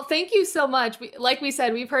amazing. Well, thank you so much. Like we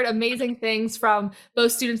said, we've heard amazing things from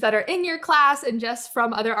both students that are in your class and just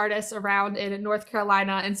from other artists around in North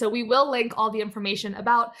Carolina. And so we will link all the information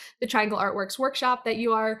about the Triangle Artworks workshop that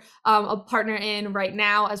you are a partner in right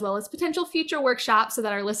now, as well as potential future workshops, so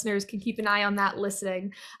that our listeners can keep an eye on that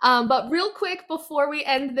listing. But real quick, before we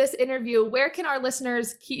end this interview, where can our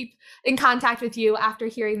listeners keep in contact with you after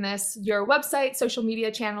hearing this? Your website, social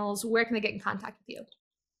media channels, where can they get in contact with you?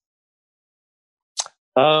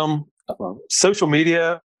 Social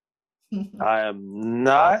media, I am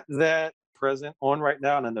not that present on right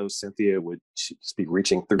now, and I know Cynthia would just be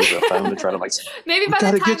reaching through the phone to try to maybe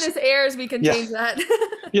by the time this airs we can change that.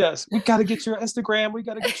 Yes, we got to get your Instagram, we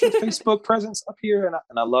got to get your Facebook presence up here, and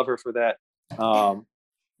I love her for that.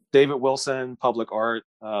 David Wilson Public Art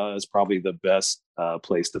is probably the best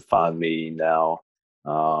place to find me now.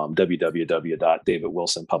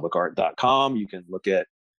 www.davidwilsonpublicart.com. You can look at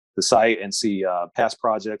the site and see past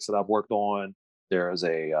projects that I've worked on. There is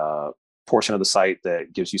a portion of the site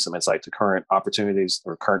that gives you some insight to current opportunities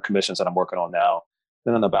or current commissions that I'm working on now.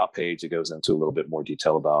 Then on the About page, it goes into a little bit more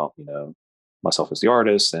detail about, myself as the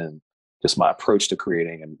artist and just my approach to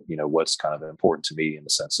creating and, what's kind of important to me in the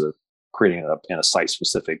sense of creating in a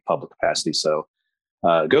site-specific public capacity. So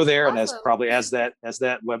go there. Awesome. And as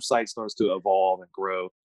that website starts to evolve and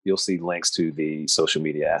grow, you'll see links to the social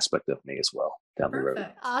media aspect of me as well down the road.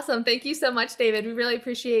 Awesome. Thank you so much, David. We really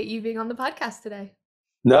appreciate you being on the podcast today.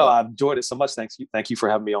 No, I've enjoyed it so much. Thank you for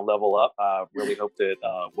having me on Level Up. I really hope that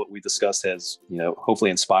what we discussed has, hopefully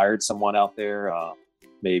inspired someone out there,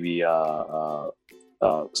 maybe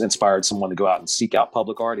inspired someone to go out and seek out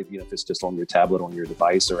public art, if it's just on your tablet, on your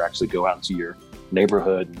device, or actually go out into your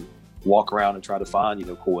neighborhood and walk around and try to find,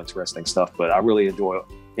 cool, interesting stuff. But I really enjoy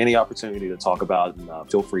any opportunity to talk about, and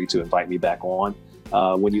feel free to invite me back on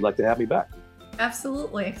when you'd like to have me back.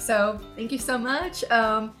 Absolutely. So thank you so much.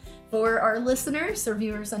 For our listeners or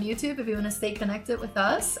viewers on YouTube, if you want to stay connected with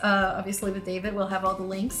us, obviously with David, we'll have all the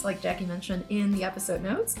links, like Jackie mentioned, in the episode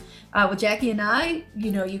notes. With Jackie and I,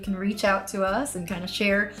 you can reach out to us and kind of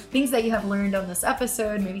share things that you have learned on this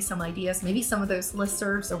episode, maybe some ideas, maybe some of those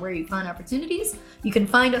listservs or where you find opportunities. You can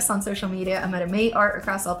find us on social media. I'm at May Art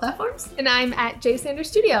across all platforms. And I'm at J Sanders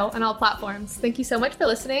Studio on all platforms. Thank you so much for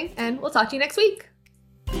listening, and we'll talk to you next week.